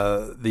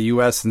the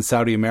U.S. and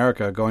Saudi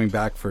America going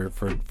back for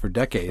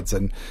decades,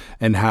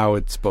 and how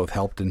it's both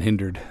helped and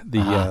hindered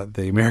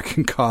the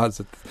American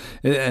cause,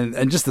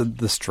 and just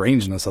the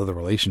strangeness of the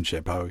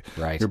relationship. How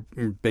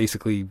you're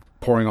basically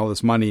pouring all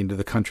this money into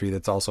the country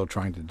that's also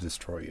trying to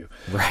destroy you.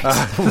 Right.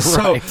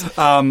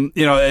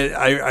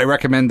 I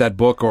recommend that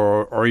book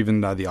or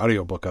even the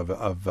audiobook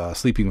of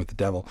Sleeping with the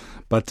Devil.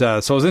 But so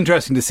it was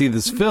interesting to see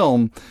this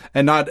film,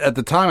 and not at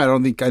the time, I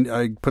don't think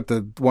I put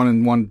the one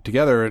and one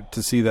together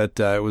to see that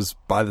it was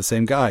by the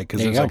same guy,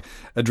 because it was like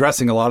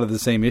addressing a lot of the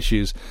same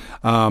issues.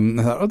 I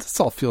thought, this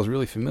all feels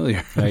really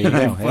familiar. There you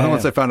go.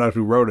 Once I found out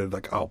who wrote it,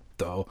 like, oh,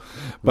 duh.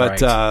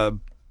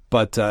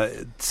 But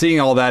seeing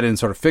all that in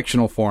sort of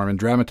fictional form and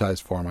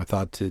dramatized form, I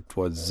thought it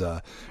was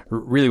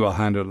really well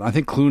handled. I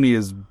think Clooney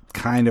is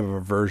kind of a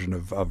version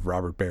of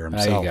Robert Baer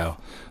himself. There you go.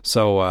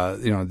 So,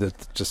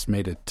 that just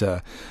made it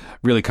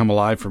really come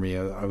alive for me.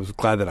 I was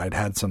glad that I'd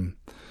had some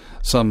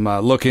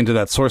look into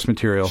that source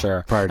material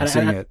prior to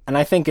seeing it. And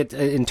I think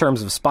in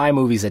terms of spy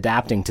movies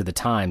adapting to the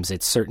times,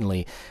 it's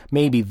certainly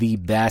maybe the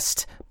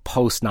best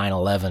post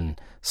 9/11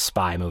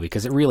 spy movie,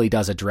 because it really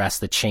does address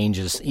the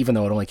changes, even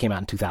though it only came out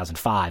in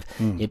 2005.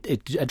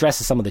 It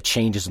addresses some of the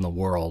changes in the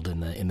world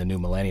in the new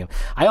millennium.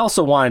 I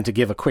also wanted to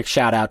give a quick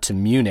shout out to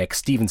Munich,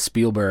 Steven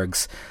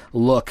Spielberg's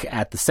look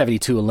at the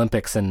 '72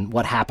 Olympics and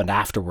what happened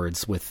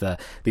afterwards with the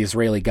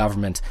Israeli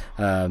government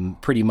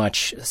pretty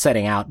much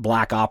setting out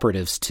black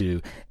operatives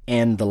to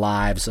end the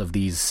lives of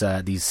these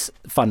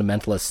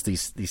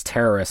fundamentalists, these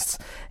terrorists,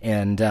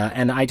 and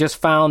I just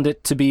found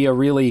it to be a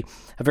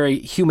very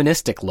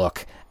humanistic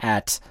look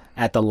at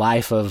the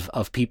life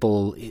of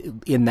people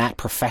in that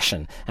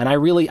profession, and I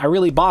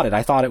really bought it.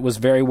 I thought it was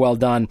very well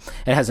done.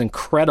 It has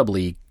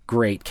incredibly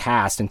great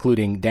cast,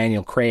 including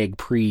Daniel Craig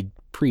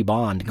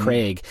pre-Bond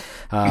Craig,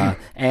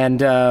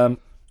 and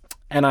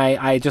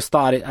I just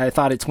thought I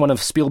it's one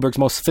of Spielberg's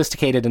most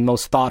sophisticated and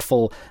most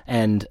thoughtful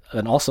and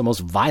also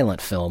most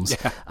violent films.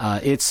 Yeah.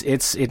 It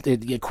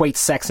equates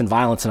sex and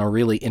violence in a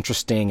really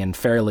interesting and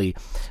fairly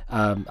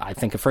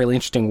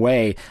interesting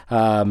way,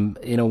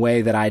 in a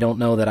way that I don't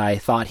know that I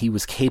thought he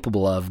was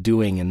capable of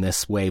doing in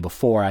this way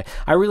before.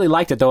 I really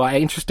liked it, though. I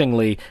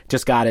interestingly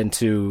just got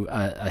into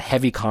a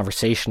heavy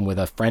conversation with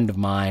an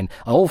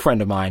old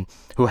friend of mine,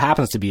 who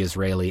happens to be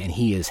Israeli, and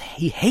he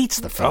hates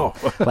the film.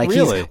 Oh, like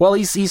really?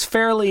 He's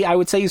fairly, I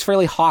would say he's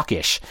fairly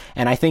hawkish,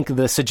 and I think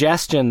the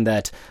suggestion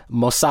that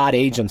Mossad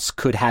agents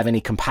could have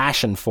any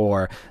compassion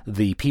for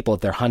the people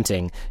that they're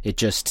hunting,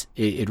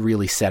 it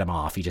really set him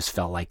off. He just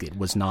felt like it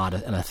was not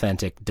an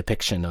authentic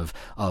depiction of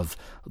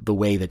the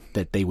way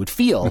that they would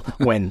feel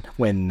when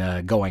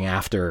going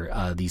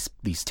after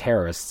these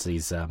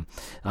terrorists, on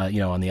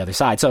the other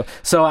side.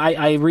 So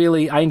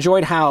I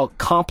enjoyed how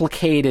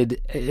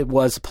complicated it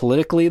was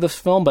politically, the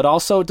film, but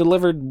also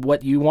delivered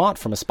what you want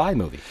from a spy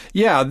movie.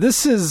 Yeah,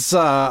 this is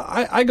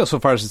I go so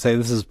far as to say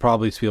this is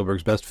probably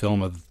Spielberg's best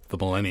film of the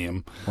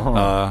millennium,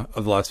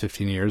 of the last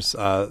 15 years.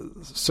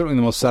 Certainly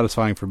the most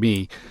satisfying for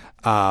me.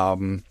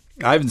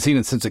 I haven't seen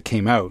it since it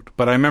came out,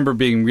 but I remember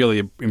being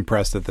really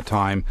impressed at the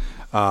time.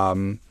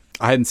 I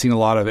hadn't seen a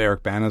lot of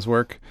Eric Bana's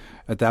work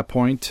at that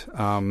point.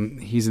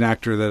 He's an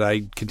actor that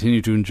I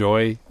continue to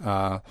enjoy.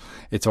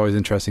 It's always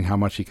interesting how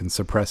much he can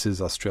suppress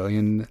his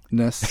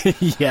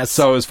Australianness. Yes.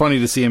 So it was funny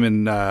to see him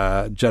in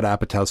Judd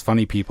Apatow's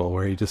Funny People,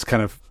 where he just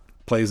kind of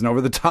plays an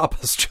over-the-top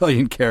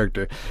Australian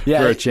character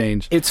for a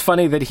change. It's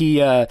funny that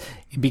he,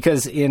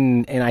 because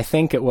and I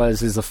think it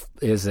was,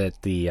 is it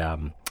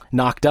the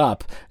Knocked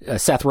Up,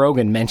 Seth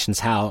Rogen mentions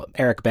how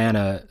Eric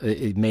Bana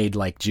made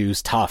like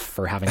Jews tough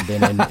for having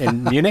been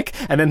in Munich,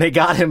 and then they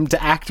got him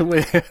to act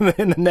with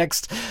in the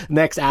next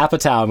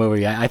Apatow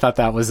movie. I thought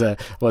that was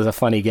a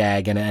funny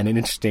gag and an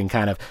interesting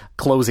kind of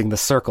closing the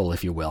circle,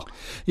 if you will.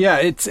 Yeah,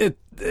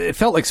 it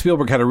felt like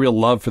Spielberg had a real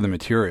love for the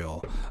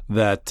material,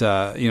 that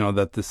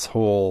that this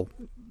whole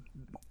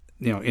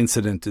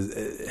incident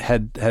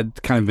had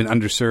kind of been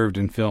underserved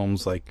in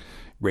films like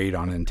Raid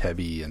on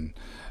Entebbe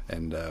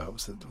and there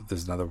was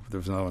another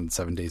one,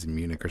 7 Days in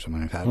Munich or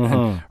something like that.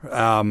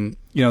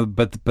 And,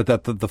 but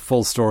that the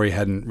full story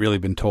hadn't really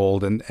been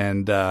told, and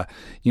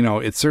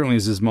it certainly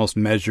is his most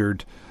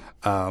measured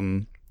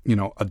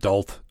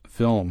adult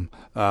film.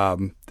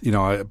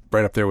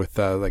 Right up there with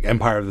like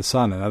Empire of the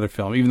Sun, another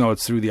film. Even though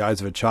it's through the eyes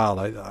of a child,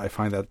 I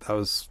find that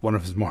was one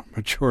of his more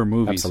mature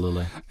movies.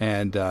 Absolutely.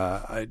 And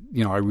I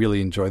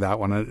really enjoy that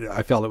one.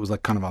 I felt it was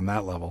like kind of on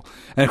that level.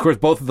 And of course,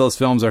 both of those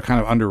films are kind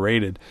of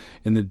underrated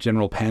in the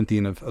general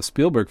pantheon of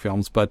Spielberg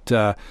films. But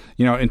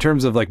in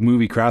terms of like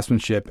movie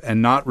craftsmanship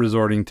and not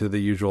resorting to the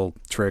usual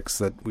tricks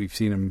that we've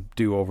seen him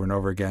do over and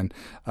over again,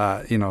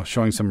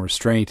 showing some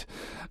restraint,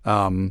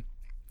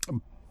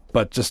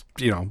 but just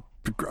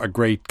a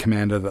great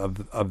command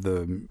of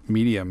the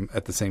medium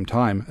at the same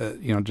time.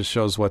 Just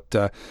shows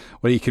what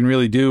he can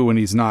really do when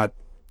he's not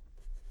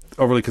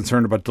overly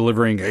concerned about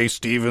delivering a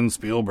Steven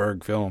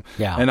Spielberg film.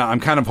 Yeah. And I'm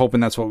kind of hoping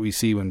that's what we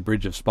see when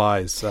Bridge of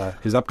Spies,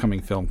 his upcoming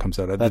film, comes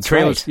out. That's the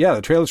trailers, right. Yeah,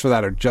 the trailers for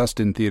that are just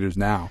in theaters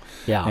now.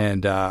 Yeah.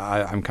 And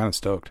I'm kind of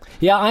stoked.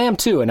 Yeah, I am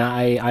too, and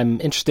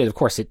I'm interested. Of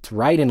course, it's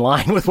right in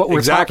line with what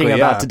we're talking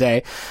about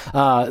today.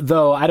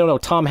 Though I don't know,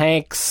 Tom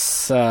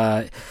Hanks.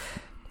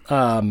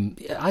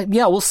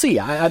 We'll see.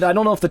 I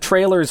don't know if the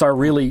trailers are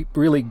really,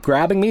 really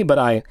grabbing me,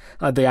 but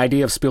the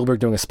idea of Spielberg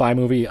doing a spy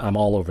movie, I'm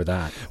all over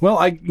that. Well,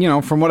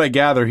 from what I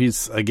gather,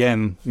 he's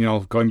again,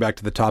 going back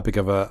to the topic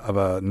of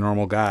a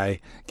normal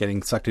guy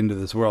getting sucked into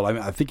this world.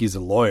 I think he's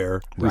a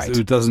lawyer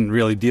who doesn't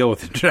really deal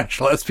with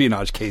international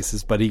espionage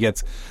cases, but he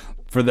gets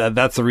for that.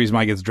 That's the reason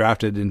why he gets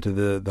drafted into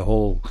the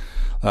whole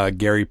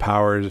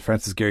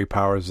Francis Gary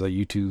Powers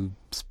U-2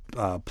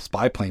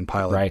 spy plane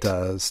pilot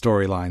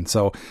storyline.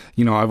 So,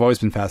 I've always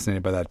been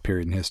fascinated by that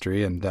period in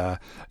history. And,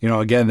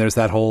 again, there's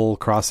that whole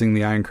crossing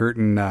the Iron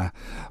Curtain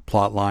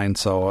plot line.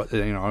 So,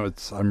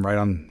 I'm right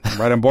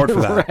on board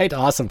for that. Right.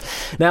 Awesome.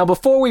 Now,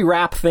 before we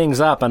wrap things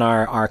up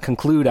and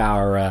conclude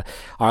our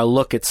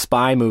look at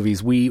spy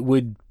movies, we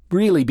would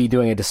really be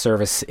doing a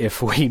disservice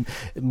if we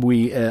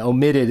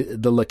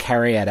omitted the Le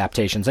Carré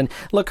adaptations. And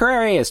Le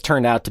Carré has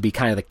turned out to be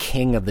kind of the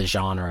king of the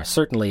genre,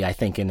 certainly I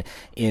think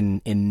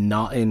in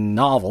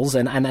novels,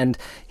 and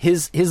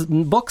his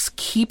books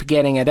keep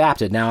getting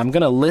adapted. Now I'm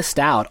going to list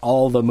out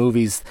all the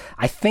movies.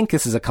 I think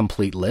this is a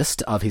complete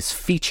list of his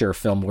feature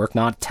film work,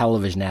 not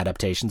television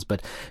adaptations,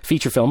 but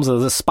feature films.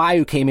 The Spy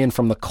Who Came In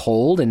From the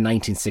Cold in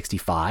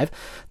 1965,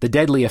 The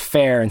Deadly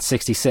Affair in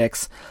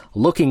 66,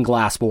 Looking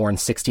Glass War in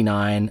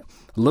 69,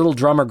 Little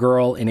Drummer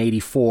Girl in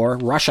 84,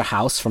 Russia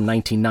House from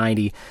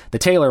 1990, The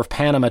Tailor of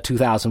Panama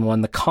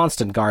 2001, The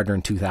Constant Gardener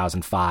in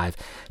 2005,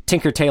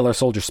 Tinker Tailor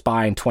Soldier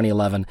Spy in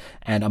 2011,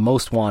 and A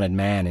Most Wanted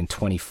Man in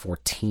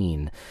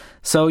 2014.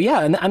 So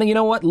yeah, and you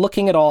know what?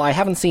 Looking at all, I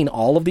haven't seen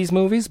all of these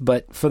movies,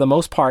 but for the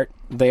most part,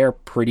 they're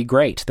pretty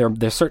great.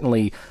 They're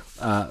certainly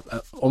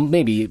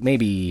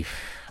maybe.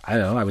 I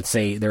don't know, I would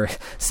say they're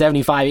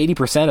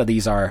 75-80% of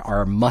these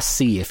are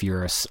must-see if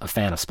you're a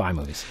fan of spy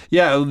movies.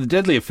 Yeah, The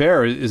Deadly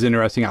Affair is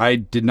interesting. I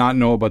did not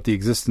know about the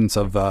existence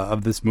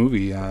of this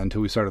movie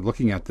until we started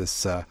looking at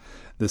this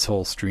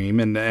whole stream.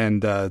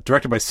 And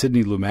directed by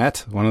Sidney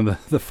Lumet, one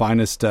of the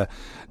finest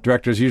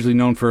directors, usually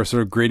known for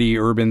sort of gritty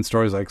urban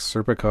stories like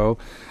Serpico,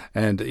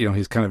 and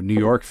he's kind of New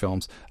York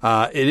films.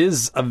 It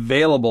is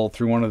available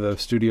through one of the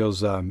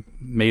studios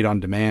made on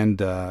demand,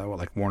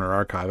 like Warner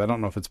Archive. I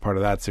don't know if it's part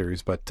of that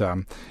series, but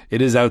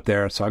it is out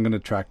there. So I'm going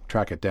to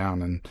track it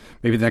down, and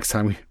maybe the next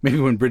time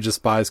when Bridge of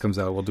Spies comes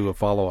out, we'll do a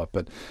follow up.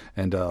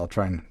 And I'll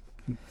try and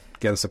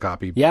get us a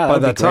copy by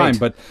that time.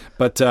 But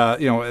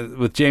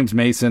with James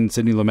Mason,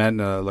 Sidney Lumet,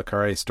 and Le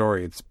Carré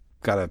story, it's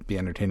got to be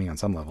entertaining on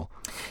some level.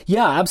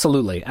 Yeah,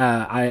 absolutely.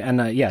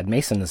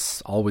 Mason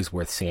is always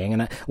worth seeing.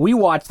 And we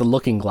watched The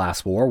Looking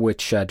Glass War,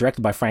 which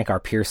directed by Frank R.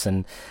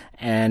 Pearson,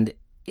 and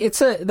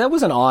That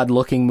was an odd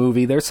looking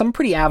movie. There's some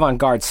pretty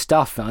avant-garde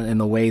stuff in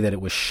the way that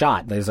it was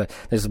shot.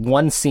 There's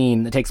one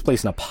scene that takes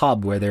place in a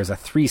pub where there's a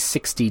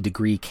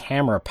 360-degree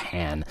camera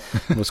pan.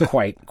 It was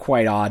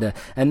quite odd.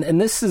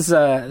 And this is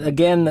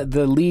again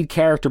the lead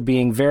character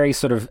being very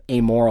sort of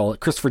amoral.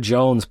 Christopher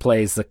Jones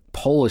plays the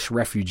Polish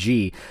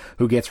refugee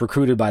who gets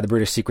recruited by the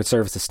British Secret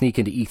Service to sneak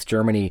into East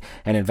Germany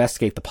and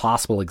investigate the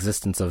possible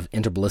existence of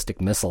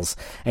interballistic missiles.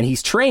 And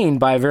he's trained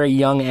by a very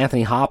young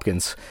Anthony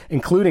Hopkins,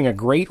 including a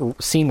great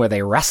scene where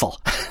they wrestle.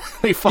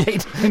 They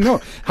fight. I know.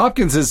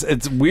 Hopkins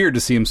it's weird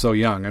to see him so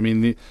young. I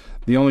mean,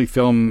 the only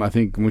film I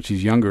think in which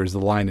he's younger is The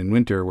Lion in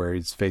Winter, where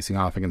he's facing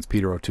off against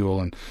Peter O'Toole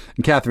and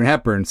Katharine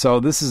Hepburn.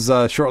 So this is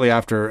shortly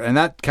after, and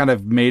that kind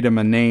of made him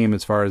a name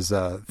as far as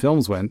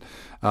films went.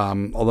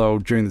 Although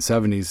during the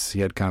 70s he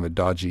had kind of a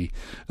dodgy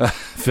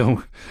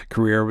film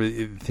career.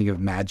 Think of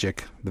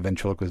Magic, the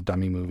ventriloquist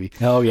dummy movie.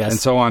 Oh yes, and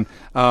so on.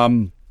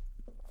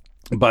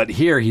 But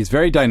here he's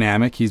very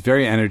dynamic. He's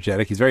very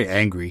energetic. He's very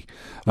angry.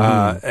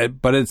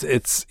 But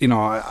it's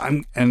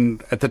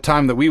and at the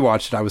time that we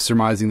watched it, I was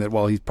surmising that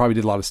he probably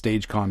did a lot of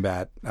stage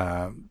combat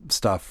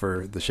stuff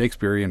for the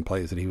Shakespearean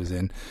plays that he was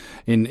in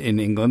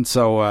England.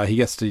 So he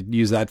gets to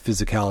use that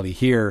physicality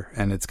here,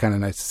 and it's kind of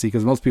nice to see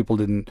because most people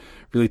didn't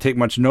really take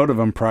much note of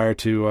him prior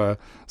to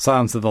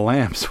Silence of the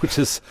Lambs, which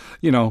is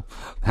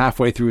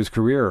halfway through his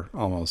career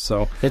almost.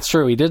 So it's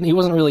true. He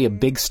wasn't really a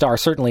big star,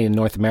 certainly in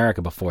North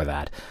America before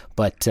that,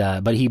 but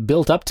he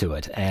built up to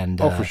it, and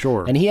for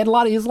sure. And he has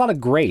a lot of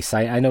grace.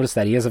 I noticed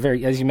that he has a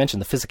very, as you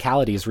mentioned, the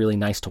physicality is really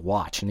nice to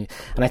watch, and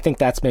I think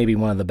that's maybe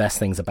one of the best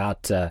things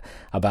about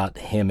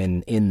him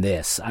in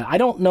this. I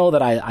don't know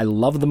that I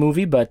love the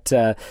movie, but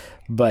I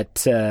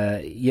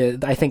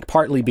think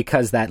partly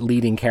because that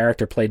leading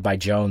character played by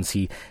Jones,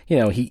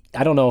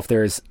 I don't know if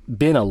there's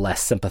been a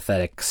less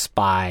sympathetic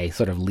spy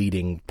sort of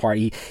leading part.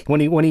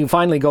 When he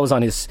finally goes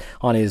on his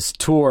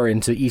tour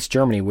into East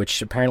Germany,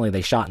 which apparently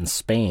they shot in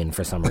Spain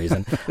for some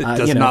reason. It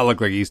does not look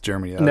like East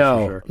Germany. No,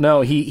 for sure.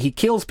 No, he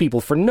kills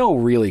people for no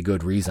really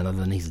good reason other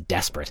than he's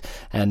desperate,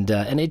 and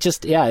it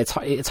just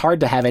it's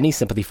hard to have any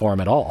sympathy for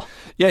him at all.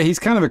 Yeah, he's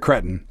kind of a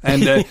cretin,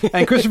 and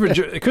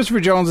Christopher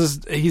Jones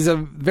he's a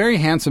very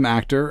handsome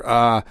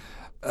actor.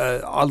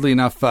 Oddly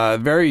enough,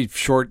 very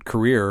short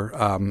career.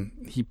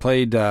 He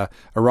played a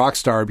rock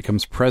star,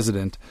 becomes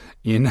president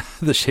in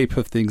The Shape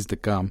of Things to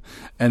Come,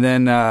 and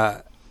then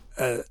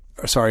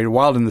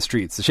Wild in the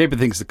Streets. The Shape of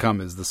Things to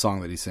Come is the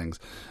song that he sings,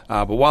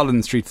 but Wild in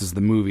the Streets is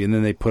the movie. And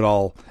then they put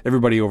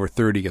everybody over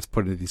 30 gets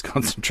put into these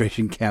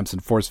concentration camps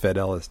and force-fed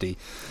LSD.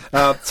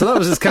 So that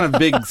was his kind of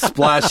big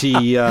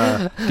splashy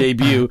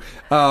debut.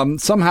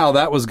 Somehow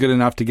that was good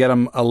enough to get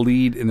him a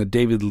lead in a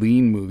David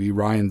Lean movie,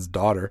 Ryan's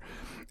Daughter.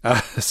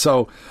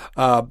 So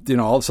all of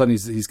a sudden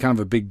he's kind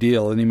of a big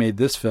deal, and he made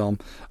this film.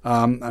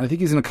 I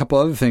think he's in a couple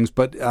other things,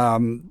 but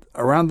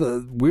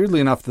weirdly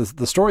enough,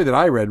 the story that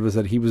I read was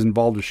that he was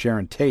involved with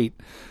Sharon Tate,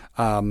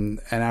 and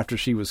after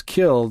she was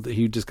killed,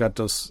 he just got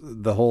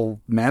the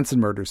whole Manson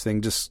murders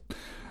thing just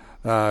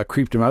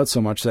creeped him out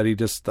so much that he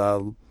just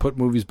put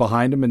movies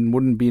behind him and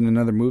wouldn't be in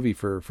another movie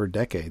for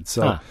decades.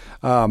 So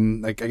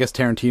I guess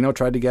Tarantino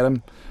tried to get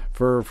him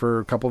for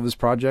a couple of his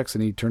projects,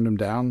 and he turned him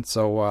down.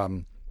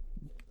 So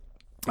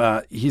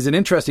he's an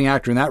interesting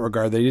actor in that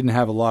regard. They didn't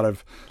have a lot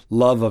of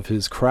love of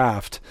his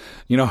craft,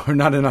 or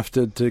not enough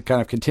to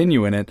kind of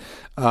continue in it.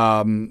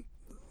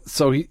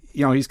 So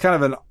he's kind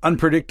of an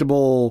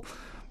unpredictable,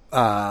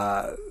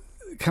 kind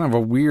of a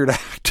weird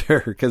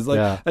actor because,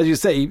 as you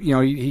say,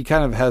 he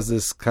kind of has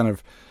this kind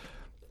of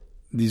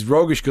these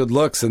roguish good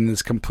looks and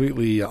this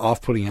completely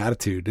off-putting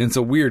attitude. And it's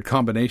a weird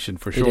combination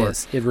for sure. It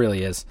is. It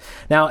really is.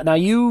 Now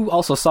you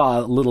also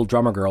saw Little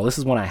Drummer Girl. This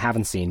is one I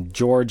haven't seen.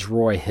 George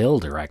Roy Hill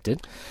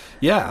directed.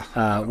 Yeah.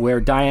 Where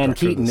Diane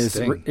Keaton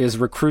is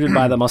recruited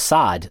by the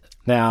Mossad.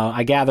 Now,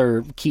 I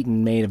gather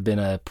Keaton may have been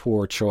a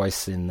poor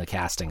choice in the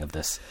casting of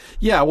this.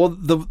 Yeah, well,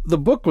 the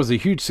book was a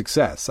huge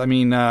success. I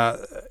mean,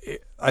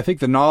 I think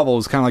the novel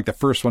was kind of like the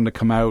first one to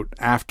come out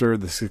after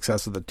the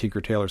success of the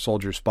Tinker Tailor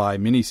Soldier Spy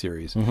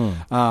miniseries.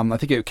 Mm-hmm. I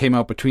think it came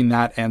out between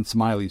that and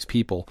Smiley's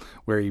People,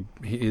 where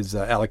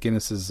Alec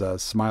Guinness's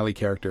Smiley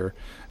character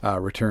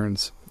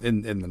returns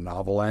in the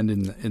novel and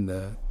in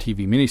the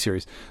TV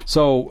miniseries.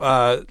 So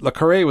Le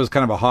Carré was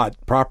kind of a hot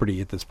property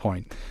at this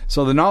point.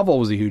 So the novel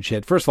was a huge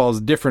hit. First of all, it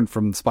was different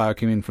from Spy Who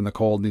Came In From the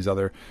Cold and these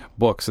other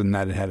books, in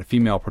that it had a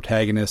female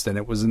protagonist, and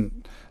it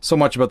wasn't so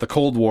much about the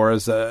Cold War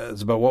as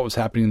about what was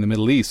happening in the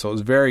Middle East. So it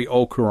was very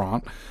au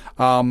courant.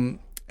 And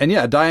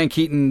yeah, Diane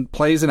Keaton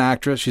plays an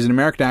actress. She's an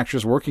American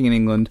actress working in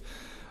England,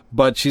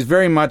 but she's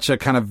very much a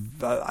kind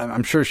of,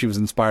 I'm sure she was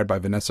inspired by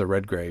Vanessa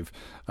Redgrave,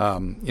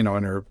 in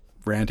her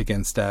rant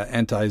against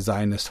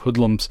anti-Zionist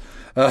hoodlums.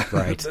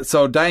 Right.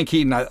 So Diane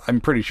Keaton, I'm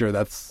pretty sure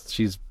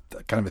she's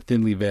kind of a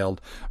thinly veiled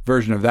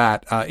version of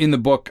that. In the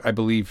book, I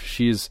believe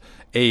she's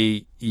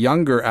a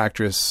younger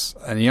actress,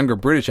 and a younger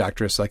British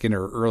actress, like in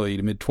her early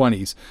to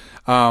mid-20s.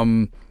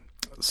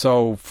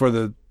 So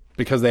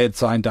because they had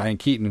signed Diane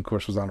Keaton, of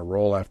course, was on a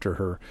roll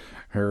after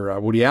her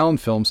Woody Allen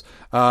films.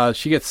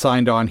 She gets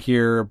signed on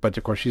here, but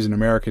of course she's an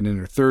American in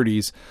her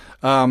 30s.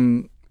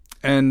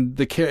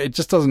 it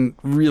just doesn't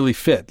really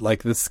fit.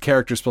 Like, this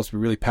character is supposed to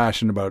be really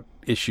passionate about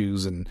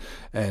issues and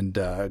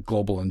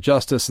global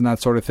injustice and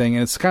that sort of thing,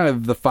 and it's kind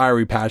of the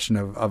fiery passion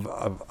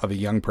of a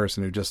young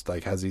person who just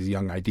like has these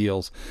young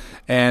ideals,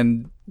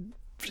 and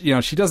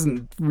she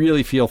doesn't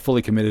really feel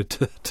fully committed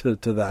to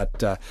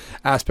that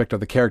aspect of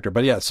the character.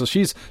 But yeah, so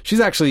she's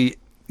actually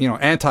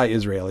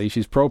anti-Israeli.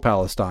 She's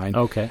pro-Palestine.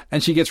 Okay,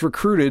 and she gets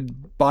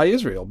recruited by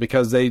Israel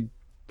because they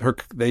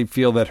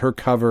feel that her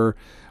cover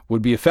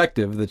would be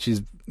effective, that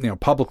she's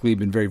publicly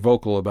been very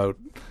vocal about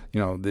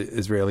the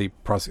Israeli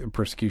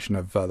persecution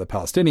of the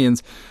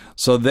Palestinians.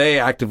 So they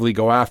actively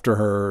go after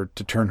her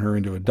to turn her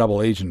into a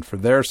double agent for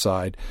their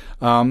side.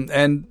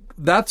 And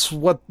that's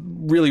what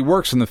really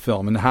works in the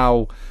film, and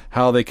how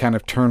they kind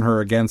of turn her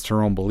against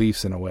her own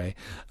beliefs in a way.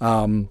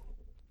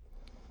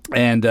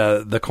 And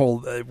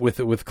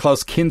with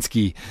Klaus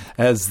Kinski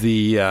as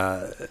the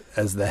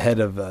head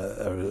of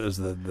as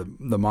the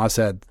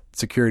Mossad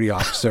security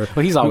officer.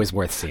 Well, he's always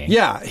worth seeing.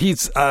 Yeah,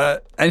 he's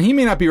and he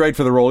may not be right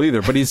for the role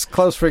either, but he's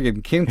Klaus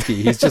friggin' Kinski.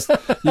 He's just,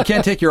 you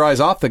can't take your eyes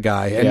off the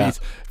guy. And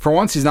for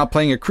once, he's not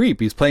playing a creep.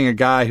 He's playing a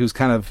guy who's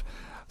kind of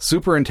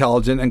super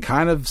intelligent and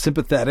kind of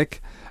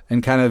sympathetic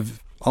and kind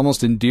of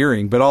almost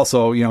endearing, but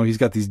also, he's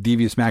got these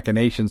devious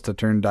machinations to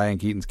turn Diane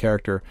Keaton's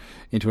character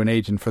into an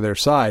agent for their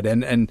side.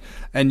 And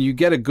you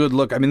get a good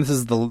look. I mean, this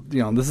is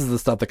the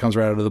stuff that comes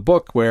right out of the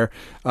book where,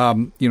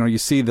 you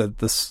see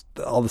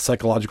all the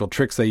psychological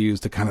tricks they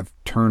use to kind of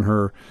turn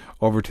her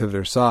over to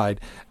their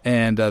side.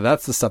 And,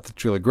 that's the stuff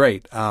that's really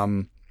great.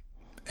 And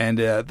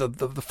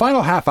the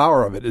final half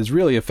hour of it is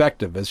really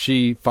effective as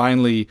she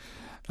finally,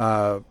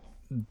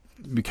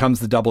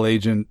 becomes the double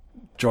agent,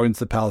 joins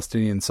the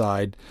Palestinian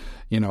side,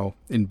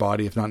 in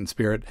body, if not in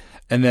spirit,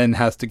 and then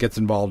gets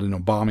involved in a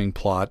bombing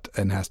plot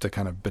and has to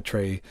kind of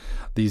betray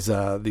these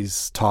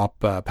top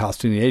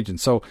Palestinian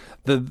agents. So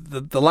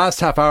the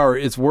last half hour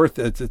is worth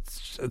it.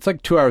 It's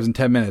like 2 hours and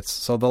 10 minutes.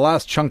 So the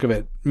last chunk of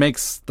it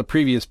makes the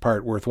previous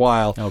part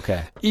worthwhile.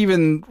 Okay.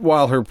 Even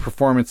while her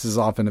performance is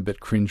often a bit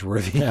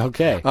cringeworthy.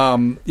 Okay.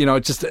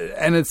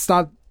 It's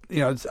not,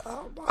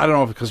 I don't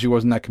know if because she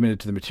wasn't that committed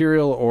to the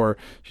material or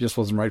she just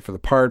wasn't right for the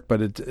part,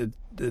 but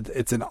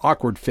it's an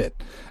awkward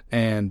fit,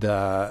 and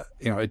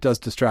it does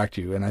distract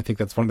you. And I think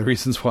that's one of the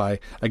reasons why,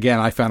 again,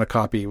 I found a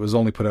copy. It was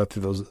only put out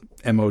through those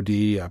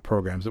MOD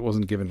programs. It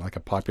wasn't given like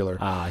a popular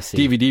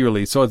DVD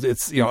release, so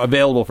it's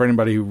available for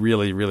anybody who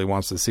really, really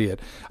wants to see it.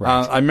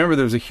 Right. I remember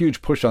there was a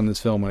huge push on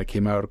this film when it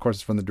came out. Of course,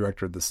 it's from the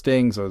director of The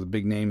Sting, so it was a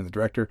big name in the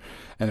director,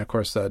 and of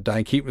course,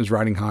 Diane Keaton was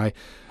riding high,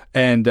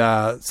 and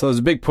so there's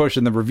a big push,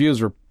 and the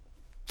reviews were,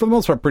 for the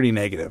most part, pretty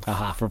negative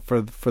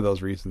for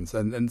those reasons.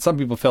 And some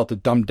people felt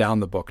it dumbed down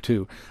the book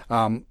too,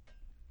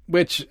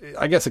 which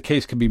I guess a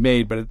case could be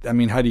made, but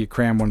how do you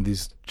cram one of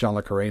these John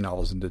le Carré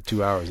novels into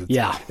 2 hours?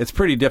 It's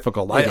pretty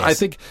difficult. I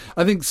think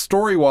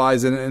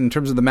story-wise and in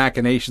terms of the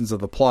machinations of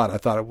the plot, I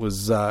thought it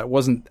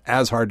wasn't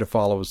as hard to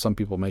follow as some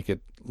people make it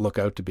look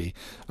out to be.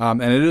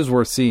 And it is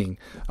worth seeing.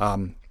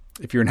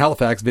 If you're in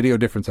Halifax, Video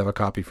Difference have a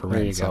copy for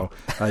rent, so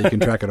you can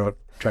track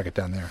it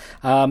down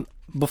there.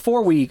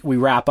 Before we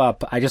wrap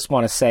up, I just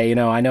want to say,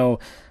 I know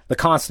The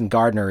Constant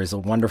Gardener is a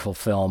wonderful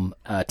film,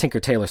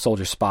 Tinker Tailor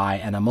Soldier Spy,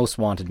 and A Most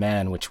Wanted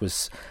Man, which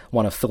was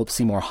one of Philip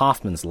Seymour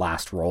Hoffman's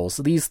last roles.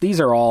 These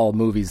are all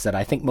movies that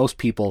I think most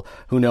people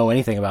who know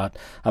anything about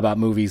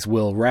movies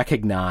will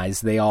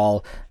recognize. They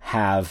all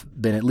have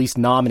been at least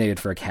nominated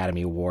for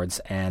Academy Awards,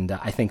 and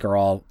I think are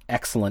all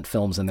excellent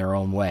films in their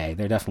own way.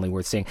 They're definitely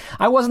worth seeing.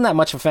 I wasn't that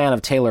much a fan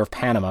of Tailor of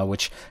Panama,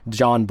 which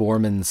John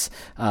Boorman's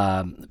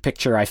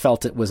picture. I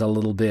felt it was a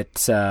little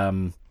bit...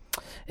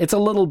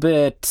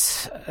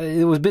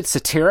 it was a bit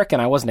satiric,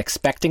 and I wasn't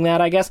expecting that,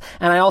 I guess.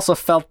 And I also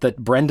felt that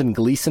Brendan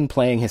Gleeson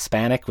playing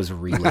Hispanic was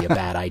really a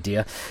bad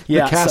idea.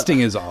 The casting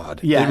is odd.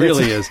 Yeah, it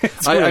really is.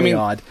 It's really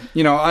odd.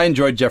 I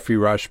enjoyed Jeffrey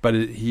Rush, but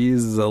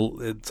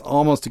it's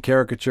almost a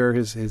caricature,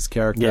 his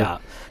character.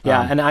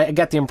 Yeah, and I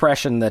get the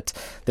impression that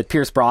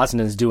Pierce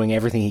Brosnan is doing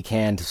everything he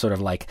can to sort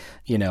of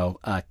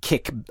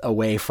kick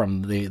away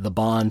from the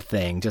Bond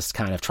thing, just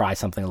kind of try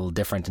something a little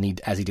different,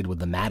 and as he did with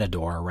The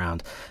Matador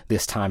around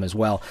this time as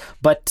well.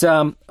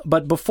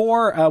 But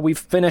before we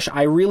finish,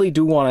 I really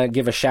do want to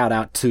give a shout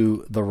out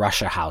to The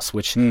Russia House,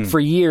 which for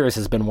years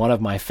has been one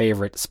of my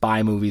favorite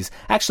spy movies,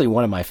 actually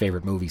one of my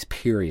favorite movies,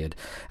 period.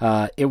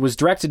 It was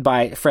directed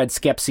by Fred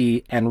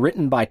Schepisi and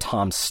written by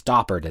Tom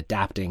Stoppard,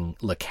 adapting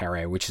Le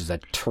Carré, which is a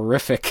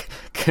terrific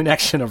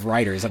connection of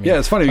writers.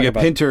 It's funny, you get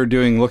Pinter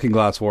doing Looking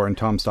Glass War and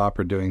Tom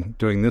Stoppard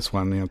doing this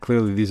one.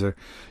 Clearly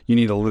you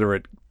need a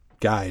literate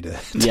guy to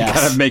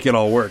kind of make it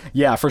all work.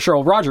 Yeah, for sure.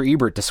 Well, Roger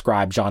Ebert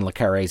described John le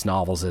Carré's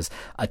novels as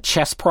a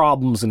chess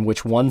problems in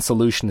which one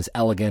solution is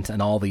elegant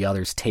and all the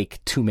others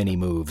take too many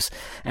moves.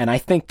 And I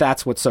think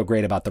that's what's so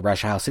great about The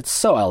Russia House. It's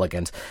so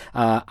elegant.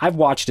 I've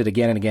watched it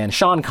again and again.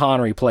 Sean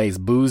Connery plays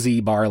Boozy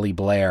Barley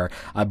Blair,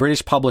 a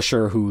British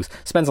publisher who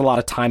spends a lot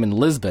of time in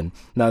Lisbon.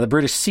 Now, the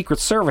British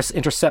Secret Service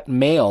intercept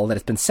mail that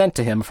has been sent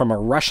to him from a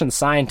Russian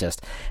scientist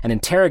and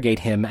interrogate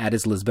him at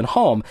his Lisbon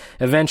home,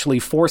 eventually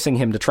forcing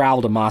him to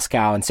travel to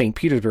Moscow and St. St.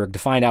 Petersburg to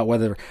find out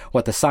whether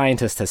what the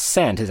scientist has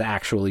sent is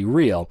actually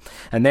real.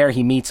 And there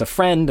he meets a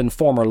friend and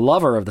former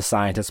lover of the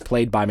scientist,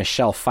 played by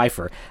Michelle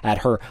Pfeiffer, at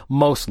her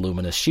most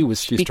luminous.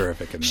 She's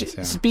terrific in this,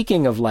 yeah.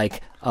 Speaking of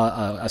like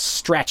a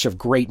stretch of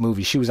great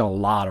movies, she was in a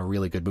lot of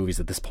really good movies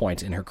at this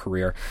point in her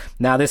career.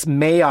 Now, this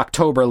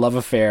May-October love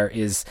affair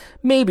is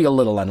maybe a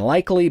little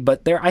unlikely,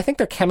 but I think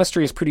their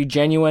chemistry is pretty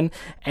genuine,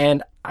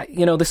 and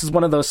this is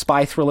one of those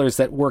spy thrillers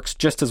that works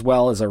just as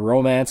well as a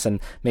romance, and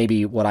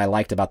maybe what I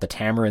liked about The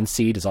Tamarind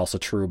Seed is also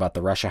true about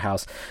The Russia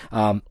House.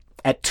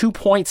 At 2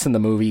 points in the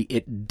movie,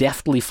 it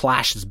deftly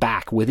flashes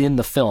back within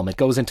the film. It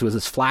goes into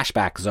this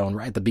flashback zone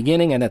right at the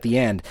beginning and at the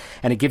end,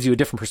 and it gives you a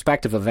different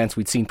perspective of events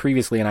we'd seen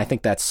previously, and I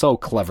think that's so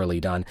cleverly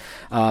done.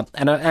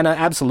 And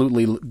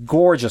absolutely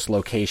gorgeous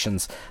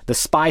locations. The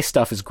spy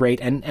stuff is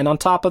great, and on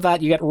top of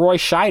that, you get Roy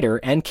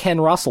Scheider and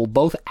Ken Russell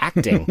both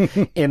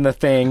acting in the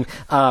thing.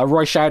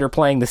 Roy Scheider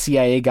playing the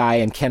CIA guy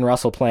and Ken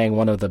Russell playing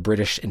one of the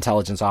British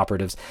intelligence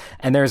operatives.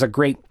 And there's a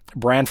great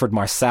Branford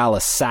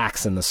Marsalis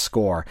sax in the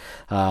score.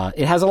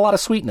 It has a lot of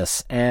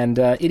sweetness, and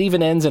it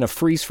even ends in a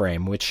freeze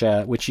frame, which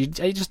you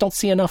just don't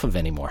see enough of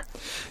anymore.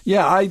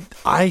 Yeah,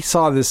 I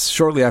saw this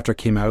shortly after it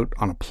came out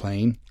on a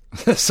plane,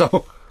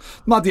 so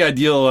not the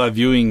ideal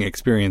viewing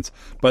experience.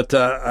 But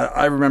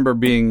I remember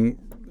being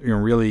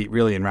really,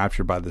 really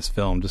enraptured by this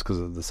film just because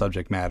of the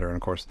subject matter, and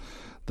of course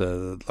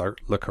the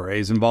Le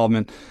Carré's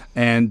involvement,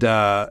 and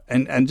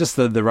just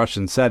the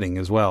Russian setting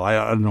as well.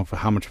 I don't know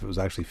how much of it was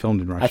actually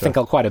filmed in Russia. I think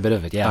quite a bit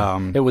of it, yeah.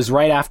 It was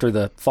right after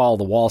the fall of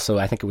the wall, so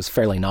I think it was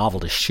fairly novel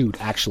to shoot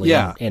actually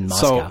in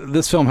Moscow. So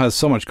this film has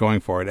so much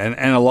going for it, and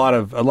a lot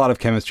of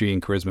chemistry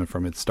and charisma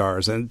from its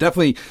stars, and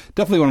definitely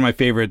one of my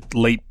favorite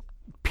late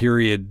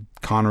period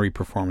Connery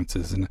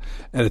performances, and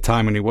at a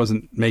time when he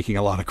wasn't making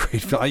a lot of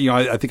great films.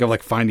 I think of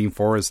like Finding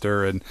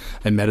Forrester and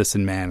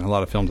Medicine Man, a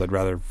lot of films I'd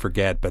rather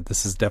forget, but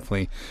this is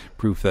definitely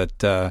proof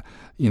that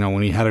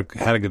when he had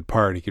a good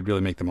part, he could really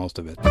make the most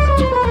of it.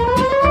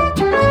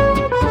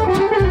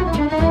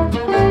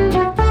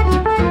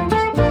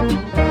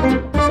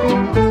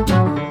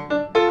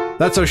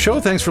 That's our show.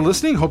 Thanks for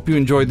listening. Hope you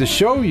enjoyed the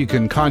show. You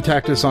can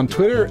contact us on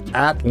Twitter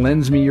at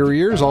Lends Me Your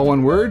Ears, all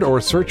one word,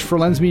 or search for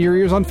Lends Me Your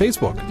Ears on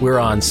Facebook. We're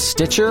on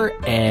Stitcher,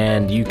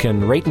 and you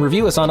can rate and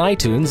review us on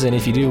iTunes, and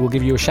if you do, we'll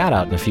give you a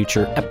shout-out in a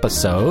future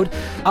episode.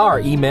 Our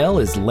email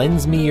is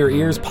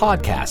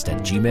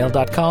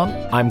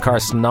lendsmeyourEarsPodcast@gmail.com. I'm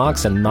Karsten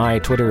Knox, and my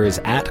Twitter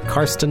is at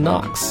Karsten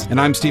Knox.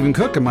 And I'm Stephen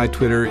Cook, and my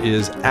Twitter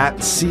is at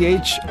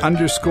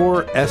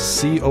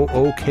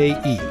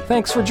 @CH_SCOOKE.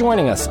 Thanks for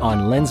joining us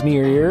on Lends Me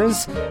Your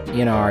Ears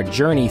in our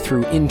journey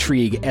through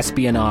intrigue,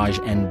 espionage,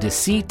 and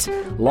deceit.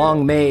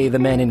 Long may the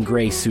men in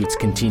gray suits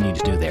continue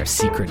to do their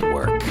secret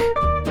work.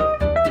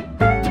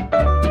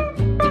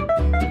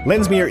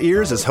 Lends Me Your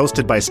Ears is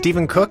hosted by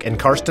Stephen Cook and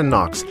Karsten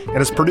Knox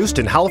and is produced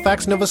in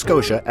Halifax, Nova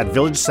Scotia at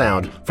Village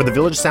Sound for the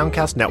Village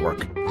Soundcast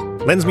Network.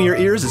 Lends Me Your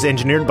Ears is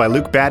engineered by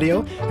Luke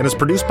Badio and is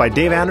produced by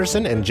Dave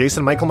Anderson and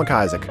Jason Michael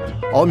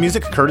McIsaac. All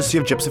music courtesy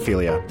of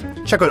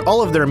Gypsophilia. Check out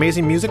all of their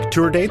amazing music,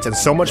 tour dates, and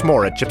so much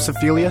more at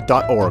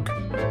gypsophilia.org.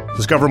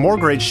 Discover more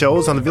great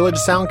shows on the Village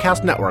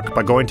Soundcast Network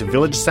by going to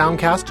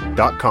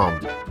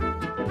villagesoundcast.com.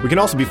 We can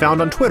also be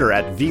found on Twitter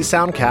at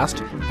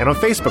VSoundcast and on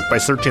Facebook by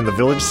searching the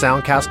Village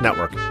Soundcast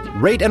Network.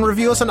 Rate and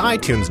review us on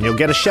iTunes and you'll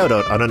get a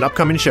shout-out on an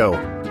upcoming show.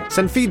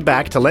 Send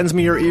feedback to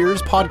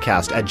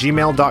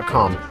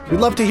lendsmeyourearspodcast@gmail.com. We'd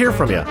love to hear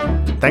from you.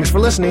 Thanks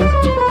for listening.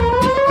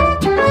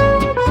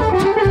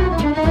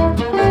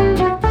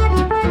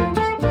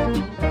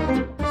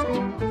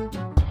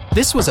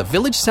 This was a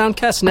Village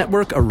Soundcast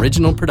Network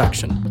original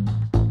production.